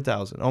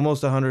 100,000,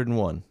 almost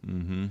 101.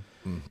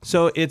 Mm-hmm.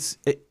 So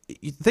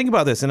think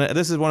about this, and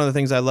this is one of the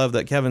things I love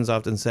that Kevin's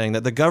often saying,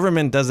 that the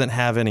government doesn't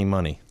have any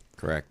money.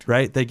 Correct.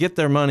 Right? They get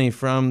their money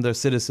from their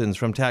citizens,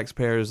 from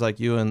taxpayers like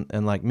you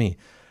and like me.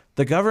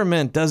 The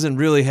government doesn't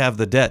really have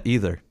the debt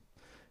either.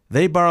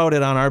 They borrowed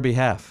it on our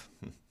behalf,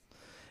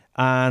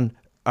 on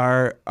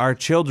our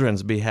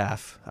children's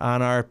behalf,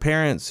 on our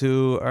parents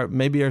who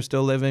are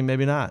still living,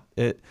 maybe not.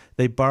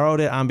 They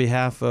borrowed it on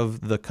behalf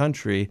of the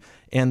country,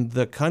 and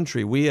the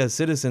country, we as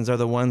citizens, are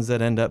the ones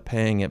that end up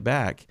paying it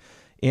back.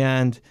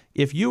 And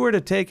if you were to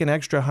take an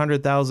extra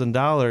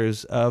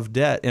 $100,000 of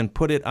debt and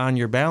put it on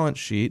your balance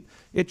sheet,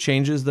 it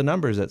changes the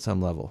numbers at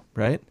some level,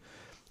 right?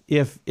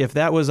 If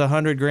that was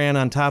 $100,000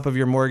 on top of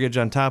your mortgage,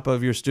 on top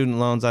of your student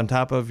loans, on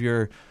top of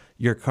your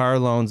car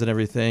loans and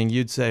everything,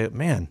 you'd say,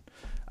 man,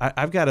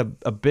 I've got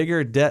a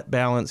bigger debt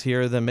balance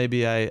here than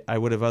maybe I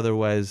would have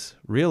otherwise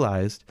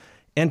realized.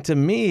 And to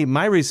me,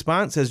 my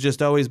response has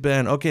just always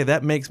been, okay,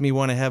 that makes me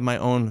want to have my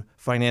own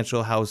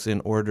financial house in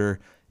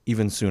order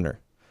even sooner,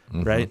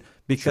 right?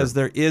 Because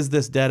there is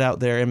this debt out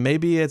there, and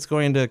maybe it's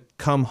going to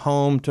come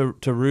home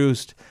to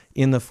roost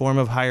in the form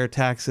of higher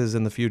taxes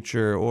in the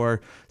future, or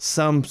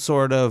some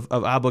sort of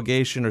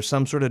obligation or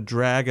some sort of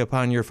drag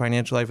upon your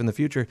financial life in the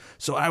future.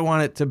 So I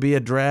want it to be a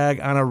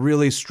drag on a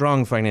really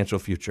strong financial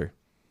future,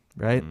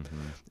 right?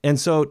 And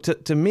so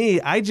to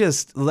me, I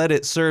just let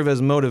it serve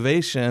as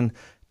motivation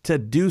to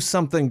do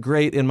something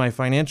great in my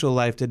financial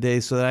life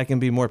today so that I can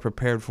be more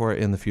prepared for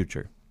it in the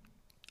future.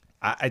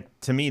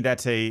 To me,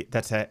 that's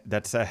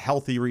a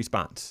healthy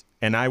response,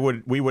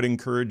 and we would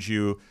encourage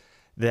you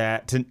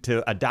that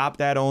to adopt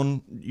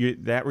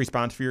that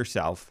response for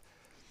yourself,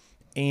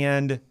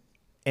 and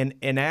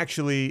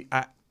actually,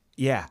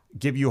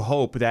 give you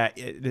hope that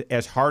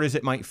as hard as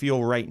it might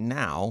feel right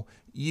now,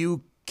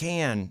 you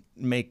can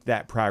make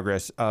that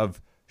progress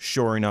of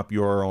shoring up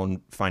your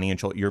own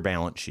your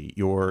balance sheet,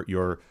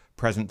 your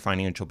present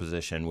financial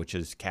position, which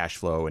is cash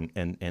flow and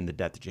the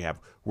debt that you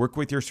have. Work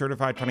with your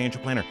certified financial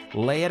planner,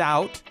 lay it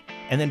out,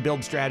 and then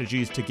build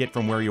strategies to get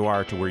from where you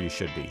are to where you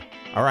should be.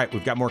 All right,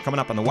 we've got more coming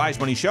up on the Wise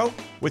Money Show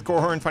with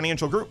Korhorn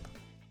Financial Group.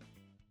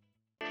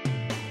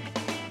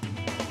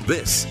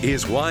 This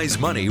is Wise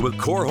Money with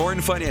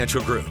Korhorn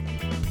Financial Group.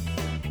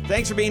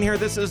 Thanks for being here.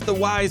 This is the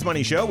Wise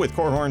Money Show with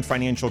Korhorn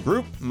Financial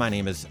Group. My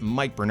name is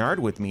Mike Bernard.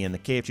 With me in the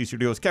KFG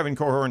studios, Kevin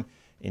Korhorn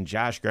and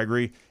Josh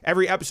Gregory.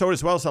 Every episode,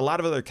 as well as a lot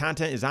of other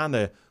content, is on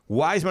the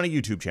Wise Money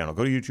YouTube channel.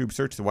 Go to YouTube,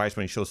 search the Wise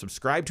Money Show,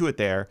 subscribe to it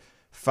there,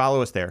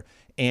 follow us there,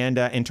 and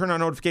turn on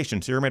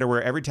notifications so you're made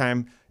aware every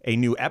time a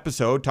new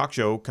episode, talk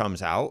show,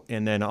 comes out,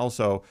 and then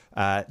also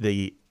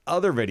the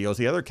other videos,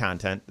 the other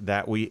content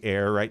that we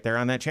air right there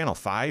on that channel,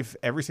 5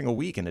 every single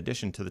week in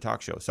addition to the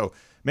talk show. So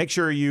make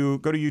sure you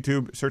go to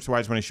YouTube, search the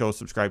Wise Money Show,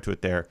 subscribe to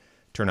it there,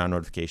 turn on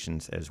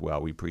notifications as well.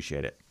 We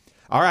appreciate it.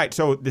 All right,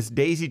 so this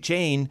daisy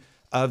chain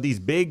of these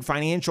big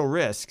financial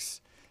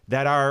risks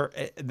that are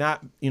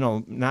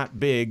not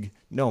big,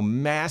 no,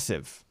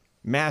 massive,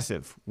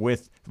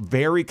 with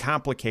very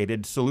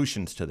complicated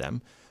solutions to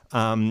them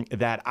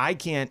that I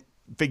can't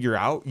figure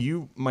out.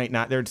 You might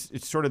not.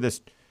 It's sort of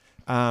this.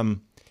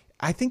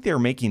 I think they're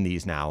making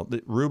these now,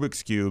 the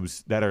Rubik's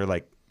Cubes that are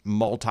like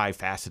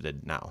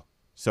multifaceted now.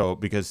 So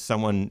because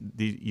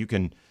you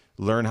can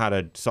learn how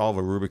to solve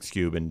a Rubik's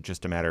Cube in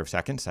just a matter of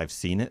seconds. I've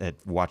seen it.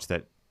 I've watched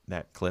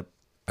that clip.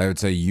 I would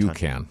say you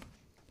can.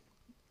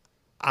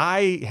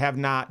 I have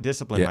not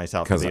disciplined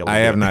myself to be able to. I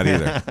have not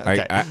either.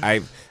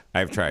 Okay.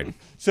 I've tried.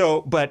 So,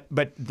 but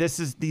this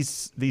is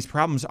these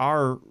problems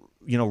are,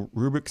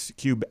 Rubik's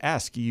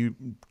Cube-esque. You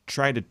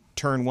try to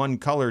turn one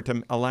color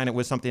to align it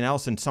with something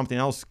else, and something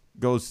else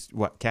goes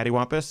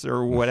cattywampus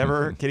or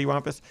whatever,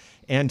 kittywampus.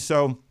 And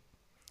so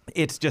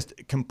it's just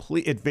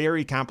it's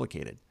very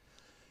complicated.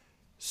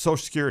 Social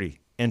Security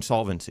and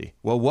solvency.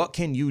 Well, what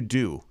can you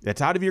do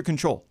that's out of your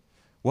control?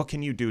 What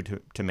can you do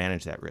to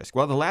manage that risk?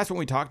 Well, the last one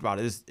we talked about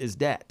is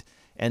debt.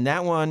 And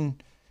that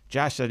one,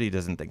 Josh said he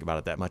doesn't think about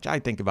it that much. I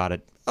think about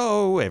it,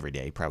 every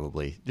day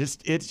probably. It's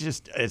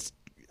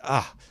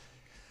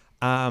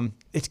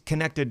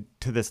connected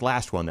to this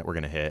last one that we're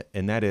going to hit,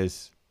 and that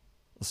is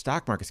the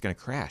stock market's going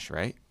to crash,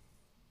 right?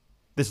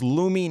 This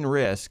looming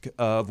risk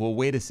of, well,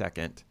 wait a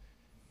second,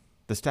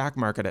 the stock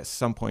market at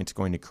some point is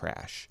going to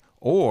crash.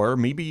 Or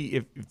maybe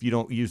if you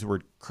don't use the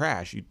word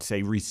crash, you'd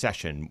say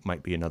recession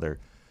might be another.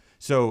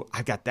 So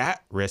I've got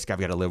that risk I've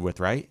got to live with,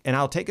 right? And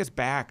I'll take us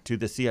back to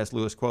the C.S.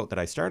 Lewis quote that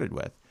I started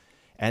with,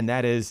 and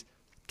that is,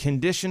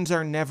 conditions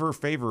are never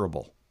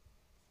favorable.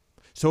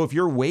 So if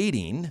you're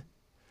waiting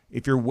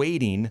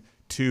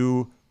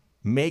to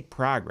make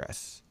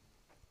progress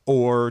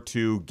or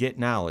to get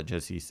knowledge,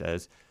 as he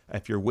says,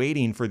 if you're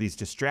waiting for these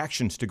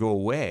distractions to go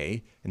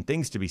away and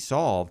things to be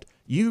solved,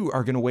 you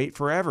are going to wait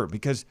forever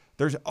because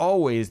there's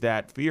always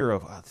that fear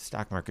of, the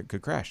stock market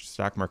could crash, the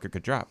stock market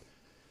could drop.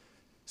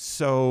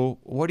 So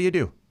what do you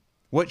do?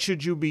 What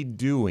should you be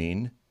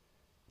doing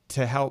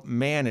to help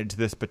manage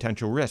this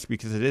potential risk?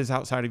 Because it is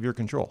outside of your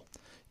control.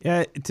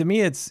 Yeah, to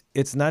me, it's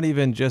not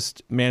even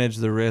just manage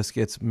the risk,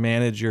 it's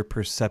manage your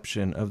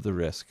perception of the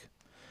risk.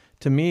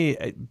 To me,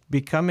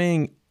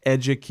 becoming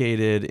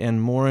educated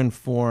and more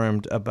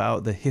informed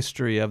about the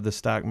history of the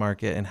stock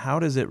market and how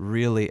does it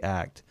really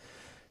act.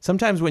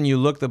 Sometimes when you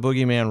look the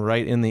boogeyman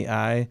right in the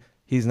eye,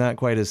 he's not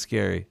quite as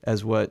scary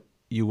as what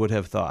you would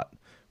have thought.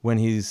 When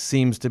he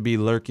seems to be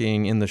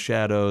lurking in the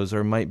shadows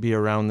or might be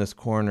around this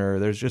corner,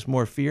 there's just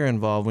more fear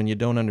involved when you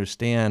don't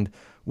understand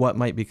what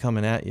might be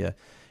coming at you.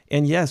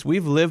 And yes,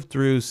 we've lived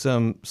through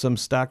some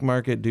stock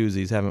market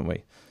doozies, haven't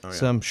we? Oh, yeah.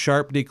 Some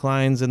sharp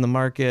declines in the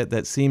market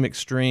that seem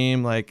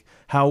extreme, like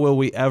how will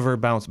we ever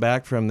bounce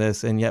back from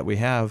this? And yet we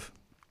have.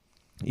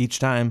 each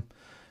time.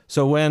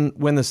 So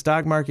when the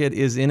stock market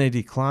is in a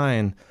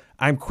decline,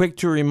 I'm quick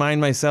to remind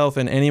myself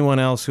and anyone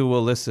else who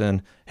will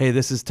listen, hey,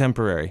 this is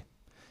temporary.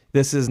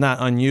 This is not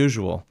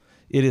unusual.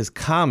 It is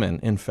common,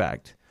 in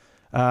fact.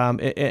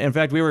 In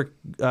fact, we were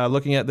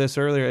looking at this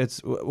earlier. It's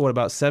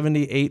about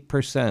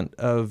 78%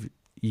 of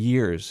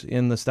years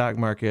in the stock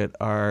market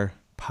are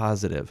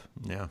positive.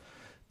 Yeah.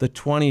 The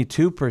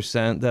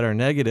 22% that are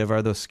negative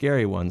are those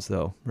scary ones,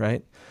 though,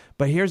 right?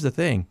 But here's the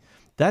thing.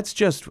 That's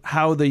just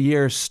how the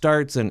year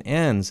starts and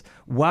ends.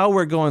 While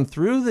we're going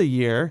through the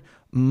year,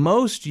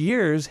 most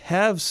years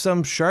have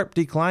some sharp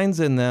declines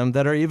in them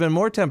that are even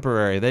more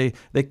temporary.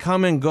 They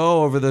come and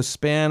go over the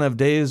span of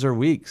days or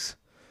weeks,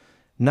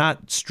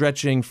 not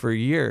stretching for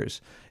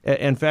years.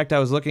 In fact, I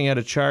was looking at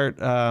a chart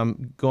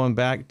going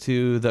back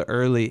to the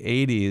early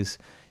 80s,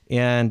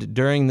 and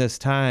during this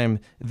time,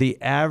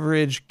 the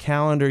average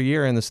calendar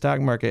year in the stock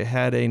market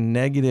had a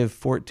negative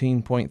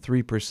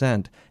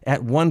 14.3%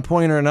 at one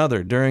point or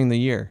another during the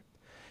year.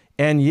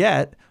 And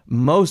yet,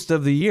 most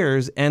of the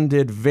years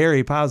ended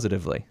very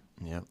positively.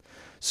 Yeah.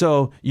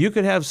 So you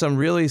could have some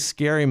really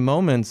scary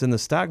moments in the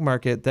stock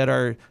market that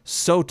are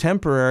so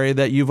temporary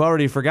that you've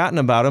already forgotten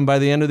about them by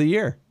the end of the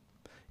year.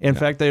 In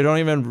fact, they don't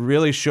even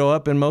really show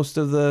up in most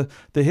of the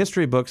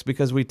history books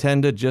because we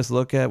tend to just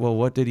look at, well,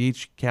 what did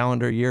each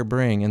calendar year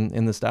bring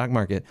in the stock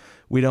market?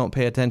 We don't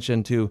pay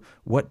attention to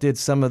what did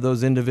some of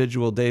those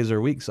individual days or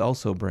weeks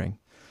also bring.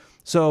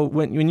 So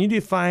when you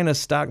define a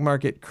stock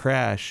market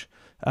crash,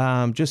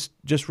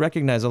 just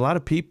recognize a lot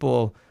of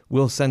people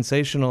will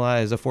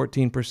sensationalize a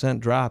 14%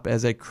 drop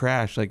as a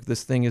crash, like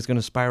this thing is going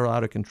to spiral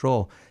out of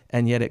control,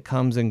 and yet it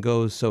comes and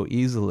goes so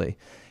easily.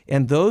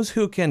 And those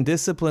who can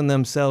discipline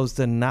themselves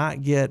to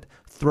not get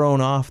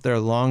thrown off their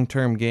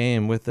long-term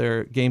game with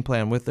their game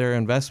plan, with their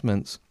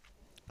investments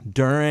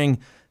during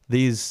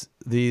these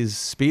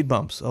speed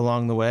bumps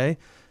along the way,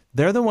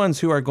 they're the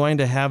ones who are going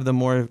to have the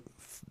more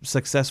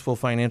successful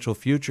financial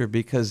future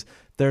because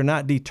they're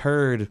not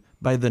deterred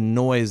by the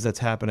noise that's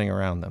happening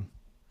around them.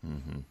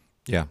 Mm-hmm.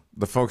 Yeah.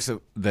 The folks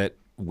that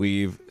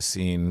we've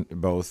seen,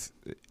 both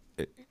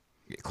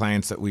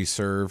clients that we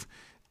serve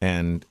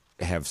and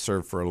have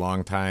served for a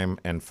long time,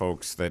 and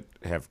folks that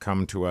have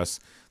come to us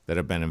that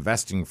have been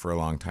investing for a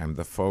long time,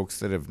 the folks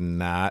that have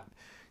not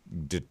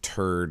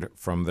deterred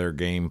from their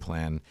game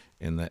plan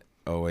in the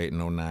 08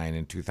 and 09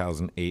 and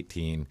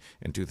 2018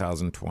 and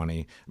 2020. I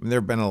mean, there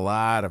have been a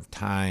lot of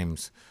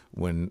times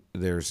when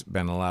there's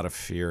been a lot of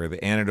fear.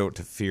 The antidote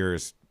to fear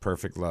is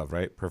perfect love,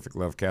 right? Perfect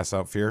love casts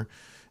out fear.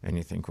 And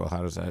you think, well,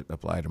 how does that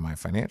apply to my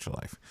financial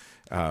life?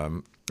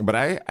 But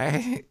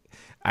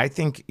I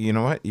think, you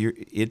know what,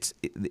 it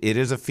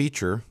is a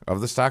feature of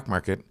the stock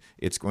market.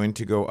 It's going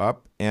to go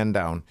up and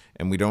down,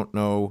 and we don't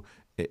know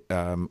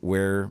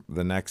where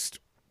the next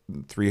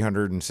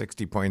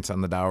 360 points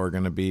on the Dow are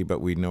going to be,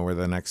 but we know where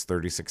the next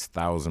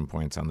 36,000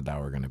 points on the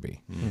Dow are going to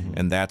be. Mm-hmm.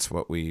 And that's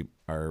what we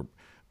are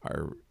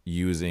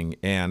using.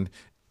 And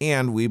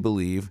we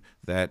believe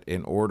that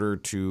in order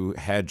to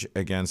hedge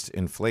against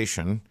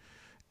inflation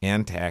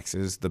and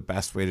taxes, the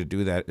best way to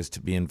do that is to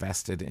be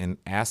invested in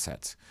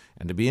assets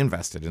and to be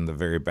invested in the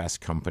very best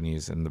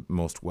companies and the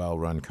most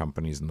well-run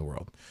companies in the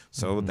world.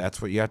 So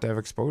that's what you have to have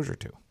exposure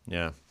to.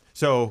 Yeah.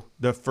 So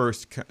the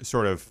first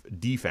sort of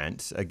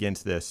defense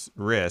against this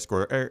risk,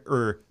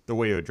 or the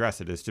way to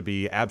address it, is to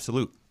be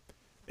absolute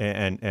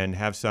and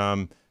have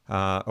some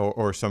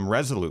or some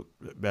resolute,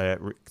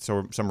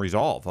 some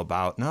resolve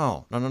about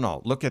no.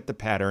 Look at the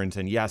patterns,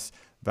 and yes,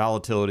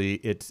 volatility.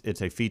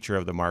 It's a feature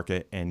of the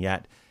market, and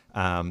yet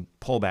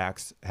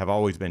pullbacks have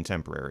always been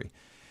temporary.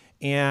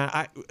 And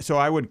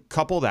I would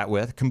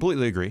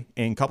completely agree,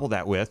 and couple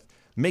that with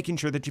making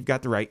sure that you've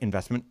got the right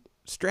investment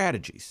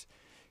strategies.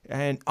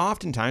 And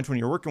oftentimes when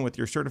you're working with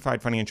your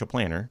certified financial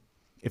planner,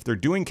 if they're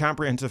doing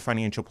comprehensive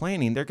financial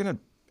planning, they're going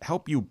to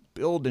help you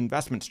build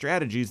investment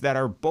strategies that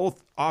are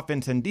both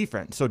offense and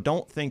defense. So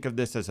don't think of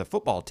this as a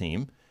football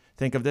team.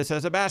 Think of this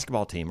as a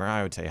basketball team, or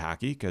I would say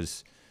hockey,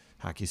 because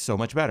hockey's so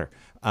much better.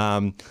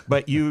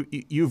 But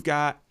you've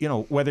got,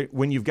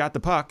 when you've got the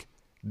puck,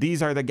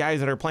 these are the guys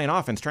that are playing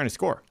offense trying to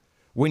score.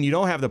 When you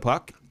don't have the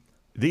puck,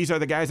 these are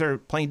the guys that are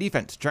playing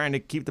defense trying to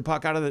keep the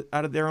puck out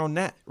of their own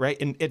net, right?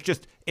 And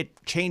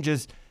it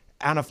changes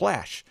on a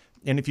flash.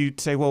 And if you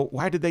say, well,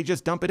 why did they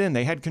just dump it in?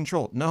 They had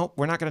control. No,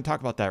 we're not going to talk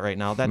about that right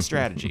now. That's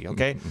strategy,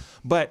 okay?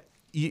 But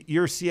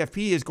your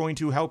CFP is going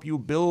to help you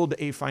build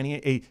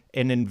an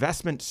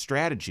investment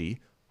strategy,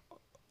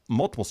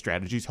 multiple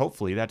strategies,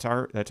 hopefully, that's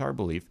our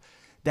belief,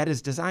 that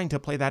is designed to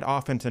play that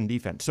offense and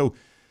defense.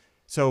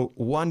 So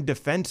one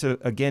defense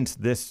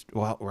against this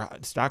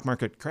stock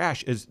market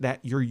crash is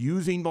that you're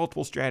using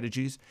multiple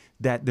strategies,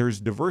 that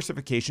there's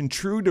diversification,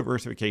 true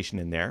diversification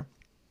in there,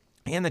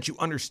 and that you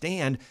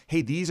understand,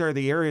 hey, these are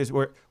the areas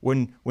where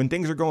when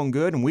things are going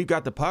good and we've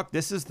got the puck,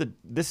 this is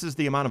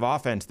the amount of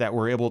offense that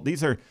we're able,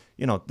 these are,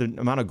 the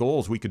amount of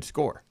goals we could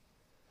score.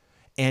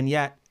 And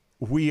yet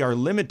we are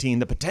limiting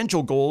the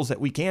potential goals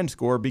that we can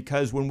score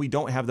because when we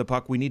don't have the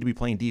puck, we need to be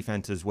playing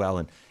defense as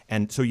well.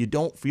 And so you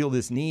don't feel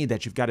this need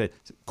that you've got to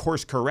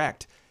course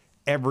correct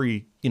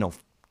every,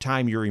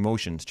 time your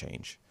emotions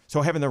change.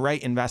 So having the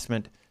right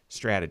investment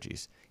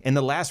strategies. And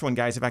the last one,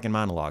 guys, if I can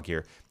monologue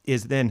here,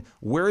 is then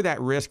where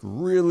that risk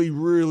really,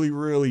 really,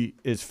 really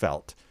is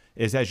felt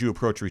is as you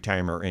approach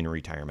retirement or in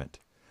retirement.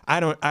 I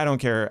don't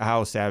care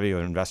how savvy of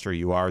an investor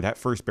you are. That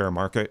first bear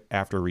market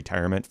after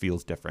retirement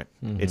feels different.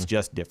 It's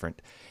just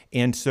different.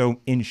 And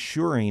so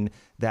ensuring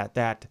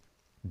that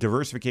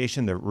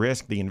diversification, the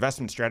risk, the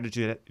investment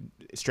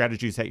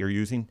strategies that you're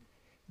using,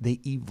 they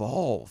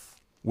evolve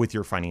with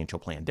your financial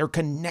plan. They're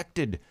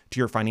connected to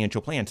your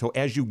financial plan. So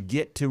as you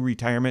get to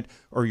retirement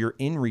or you're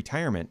in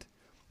retirement,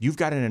 you've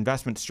got an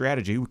investment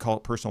strategy, we call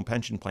it personal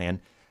pension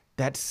plan,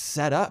 that's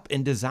set up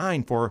and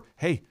designed for,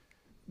 hey,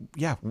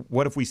 yeah,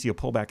 what if we see a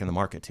pullback in the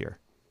markets here?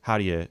 How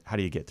do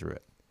you get through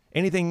it?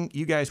 Anything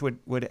you guys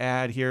would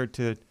add here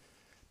to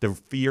the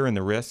fear and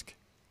the risk?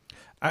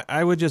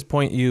 I would just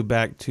point you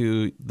back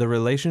to the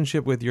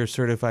relationship with your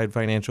certified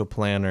financial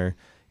planner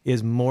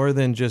is more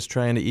than just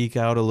trying to eke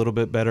out a little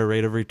bit better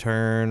rate of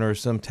return or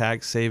some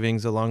tax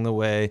savings along the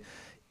way.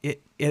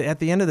 It at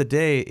the end of the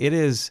day,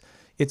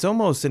 it's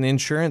almost an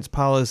insurance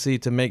policy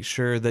to make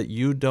sure that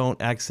you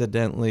don't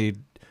accidentally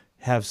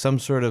have some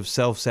sort of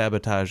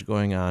self-sabotage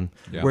going on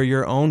where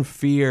your own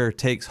fear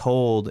takes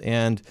hold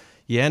and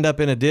you end up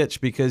in a ditch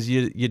because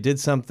you did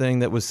something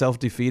that was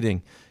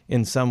self-defeating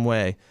in some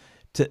way.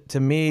 To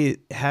me,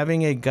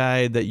 having a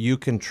guide that you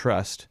can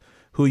trust,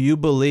 who you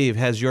believe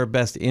has your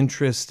best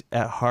interest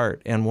at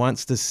heart and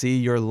wants to see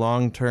your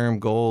long-term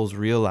goals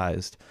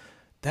realized,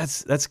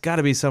 that's got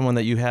to be someone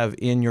that you have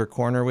in your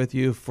corner with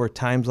you for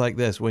times like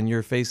this when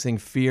you're facing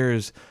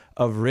fears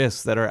of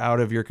risks that are out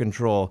of your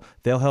control.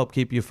 They'll help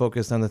keep you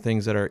focused on the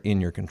things that are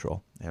in your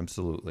control.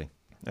 Absolutely.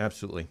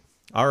 Absolutely.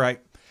 All right.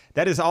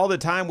 That is all the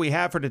time we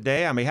have for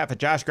today. On behalf of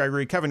Josh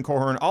Gregory, Kevin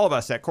Korhorn, all of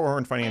us at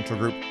Korhorn Financial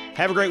Group,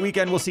 have a great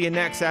weekend. We'll see you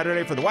next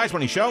Saturday for the Wise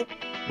Money Show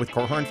with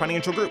Korhorn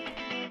Financial Group.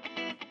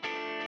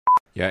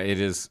 Yeah,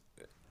 it is.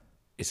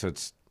 So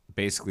it's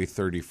basically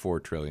 34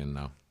 trillion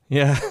now.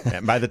 Yeah.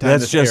 And by the time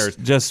that's this airs,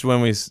 just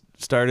when we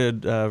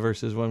started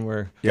versus when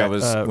we're it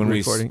was when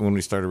recording.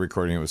 we started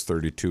recording, it was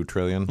 32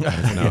 trillion.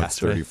 Now it's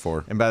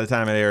 34. And by the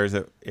time it airs,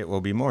 it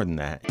will be more than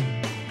that.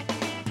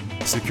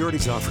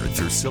 Securities offered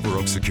through Silver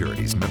Oak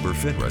Securities, member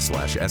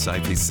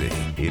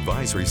FINRA/SIPC.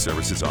 Advisory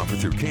services offered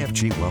through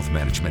KFG Wealth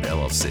Management,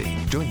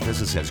 LLC. Doing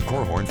business as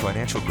Korhorn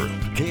Financial Group.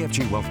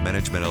 KFG Wealth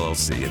Management,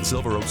 LLC and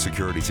Silver Oak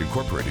Securities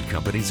Incorporated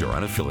companies are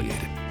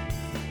unaffiliated.